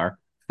who they are,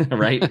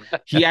 right?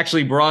 He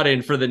actually brought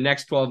in, for the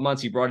next 12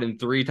 months, he brought in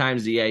 3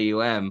 times the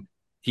AUM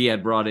he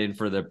had brought in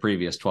for the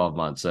previous 12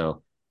 months.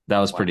 So that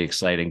was pretty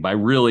exciting by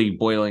really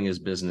boiling his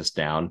business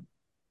down.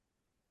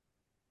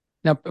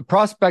 Now,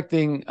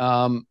 prospecting,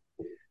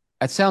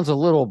 it sounds a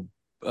little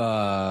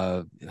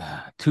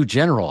too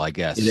general, I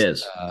guess. It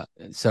is.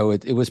 So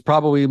it was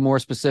probably more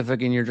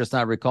specific and you're just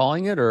not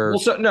recalling it, or?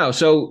 Well,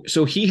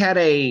 so he had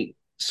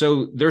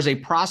there's a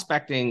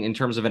prospecting in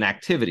terms of an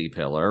activity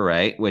pillar,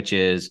 right? Which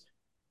is,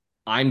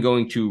 I'm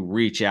going to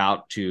reach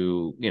out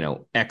to,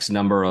 X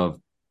number of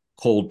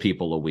cold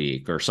people a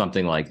week or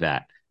something like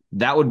that.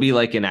 That would be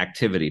like an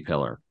activity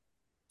pillar.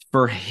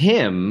 For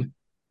him,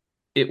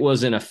 it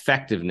was an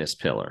effectiveness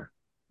pillar,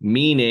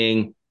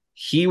 meaning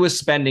he was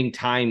spending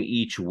time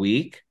each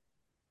week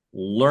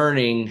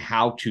learning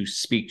how to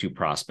speak to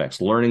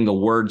prospects, learning the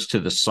words to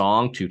the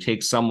song to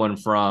take someone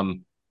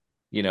from,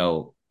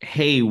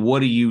 hey, what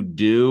do you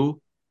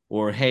do?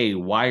 Or, hey,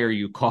 why are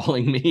you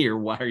calling me? Or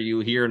why are you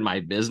here in my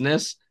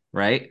business?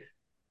 Right?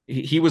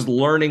 He was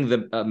learning the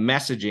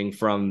messaging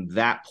from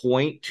that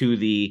point to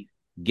the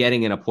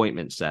getting an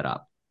appointment set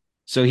up.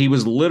 So he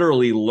was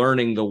literally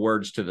learning the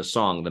words to the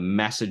song, the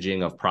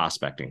messaging of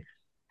prospecting,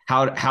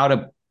 how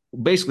to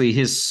basically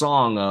his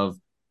song of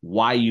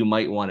why you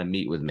might want to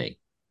meet with me.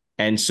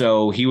 And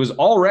so he was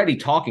already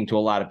talking to a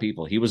lot of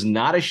people. He was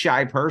not a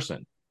shy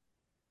person.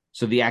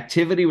 So the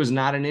activity was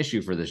not an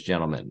issue for this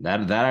gentleman.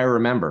 That I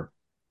remember.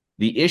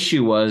 The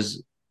issue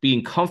was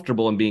being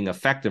comfortable and being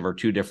effective are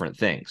 2 different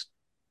things.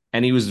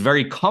 And he was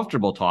very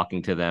comfortable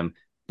talking to them,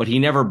 but he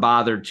never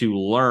bothered to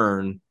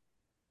learn,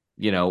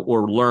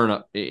 or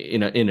learn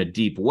in a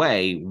deep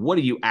way. What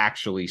do you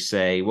actually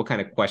say? What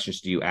kind of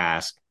questions do you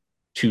ask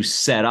to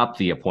set up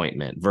the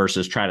appointment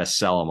versus try to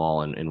sell them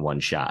all in one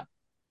shot?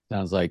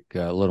 Sounds like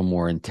a little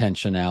more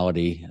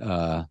intentionality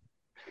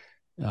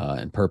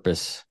and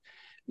purpose.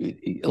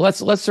 Let's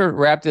sort of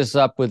wrap this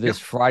up with this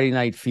Friday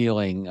night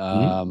feeling.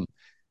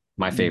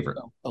 My favorite.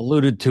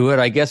 Alluded to it.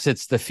 I guess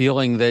it's the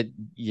feeling that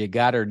you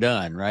got her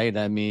done, right?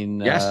 I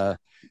mean, yes.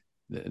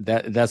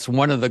 That's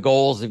one of the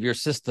goals of your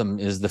system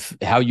is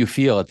how you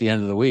feel at the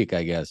end of the week,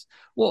 I guess.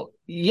 Well,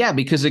 yeah,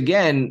 because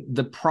again,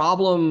 the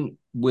problem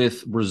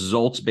with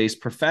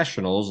results-based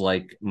professionals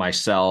like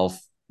myself,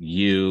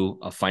 you,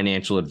 a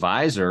financial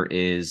advisor,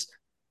 is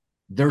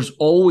there's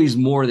always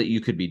more that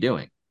you could be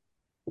doing,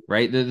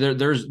 right?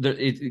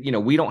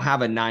 We don't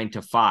have a 9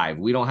 to 5.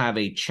 We don't have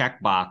a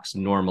checkbox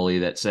normally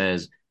that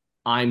says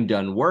I'm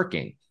done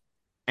working.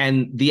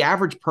 And the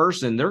average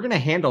person, they're going to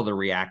handle the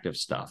reactive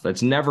stuff.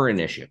 That's never an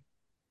issue,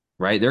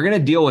 right? They're going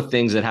to deal with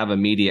things that have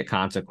immediate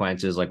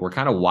consequences. Like, we're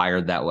kind of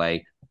wired that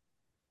way.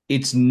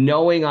 It's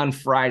knowing on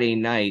Friday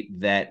night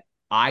that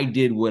I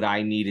did what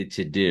I needed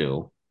to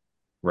do,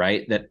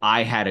 right? That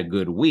I had a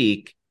good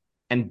week,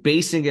 and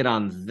basing it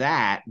on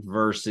that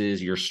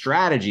versus your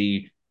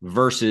strategy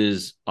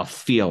versus a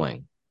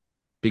feeling,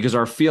 because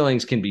our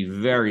feelings can be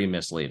very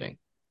misleading.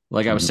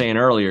 Like I was saying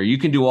earlier, you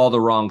can do all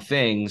the wrong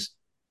things.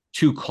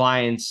 2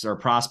 clients or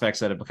prospects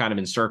that have kind of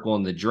been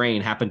circling the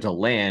drain happen to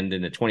land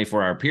in a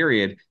 24-hour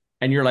period.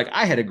 And you're like,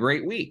 I had a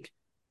great week.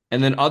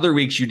 And then other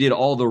weeks you did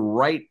all the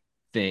right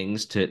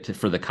things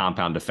for the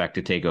compound effect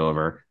to take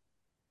over,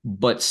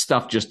 but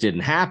stuff just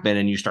didn't happen.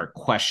 And you start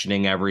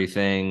questioning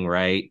everything,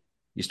 right?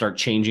 You start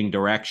changing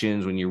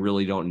directions when you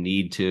really don't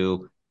need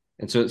to.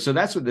 And so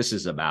that's what this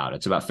is about.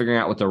 It's about figuring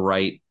out what the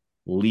right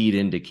lead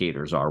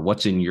indicators are.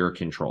 What's in your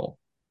control.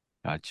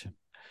 Gotcha.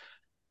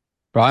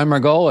 Brian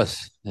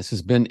Margolis, this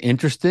has been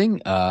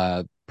interesting,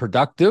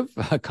 productive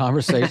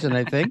conversation,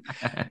 I think.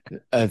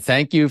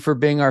 Thank you for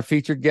being our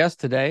featured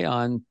guest today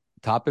on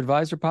Top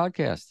Advisor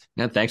Podcast.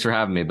 Yeah, thanks for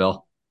having me,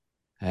 Bill.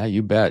 Yeah,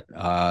 you bet.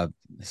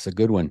 It's a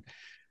good one.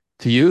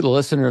 To you, the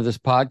listener of this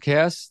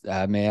podcast,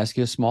 I may ask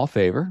you a small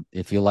favor.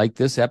 If you like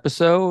this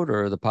episode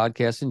or the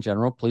podcast in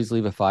general, please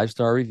leave a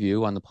 5-star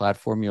review on the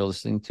platform you're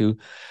listening to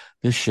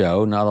this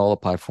show. Not all the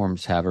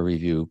platforms have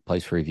a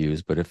place for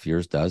reviews, but if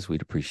yours does,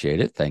 we'd appreciate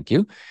it. Thank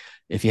you.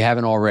 If you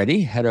haven't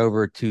already, head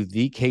over to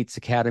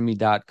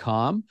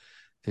thekatesacademy.com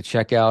to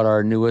check out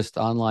our newest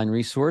online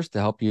resource to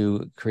help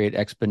you create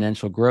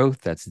exponential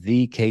growth. That's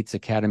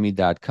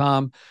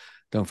thekatesacademy.com.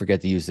 Don't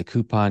forget to use the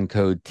coupon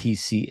code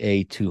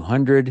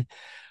TCA200.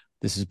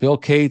 This is Bill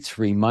Cates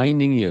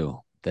reminding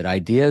you that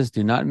ideas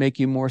do not make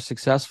you more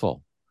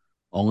successful.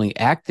 Only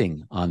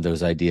acting on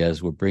those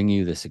ideas will bring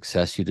you the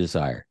success you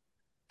desire.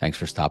 Thanks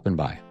for stopping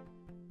by.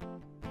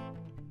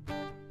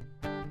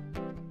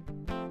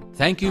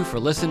 Thank you for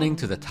listening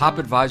to the Top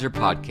Advisor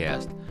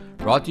Podcast,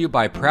 brought to you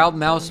by Proud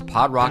Mouse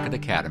Pod Rocket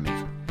Academy.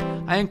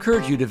 I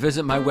encourage you to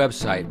visit my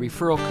website,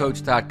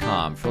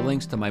 referralcoach.com, for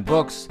links to my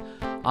books,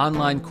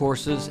 online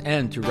courses,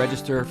 and to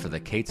register for the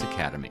Cates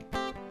Academy.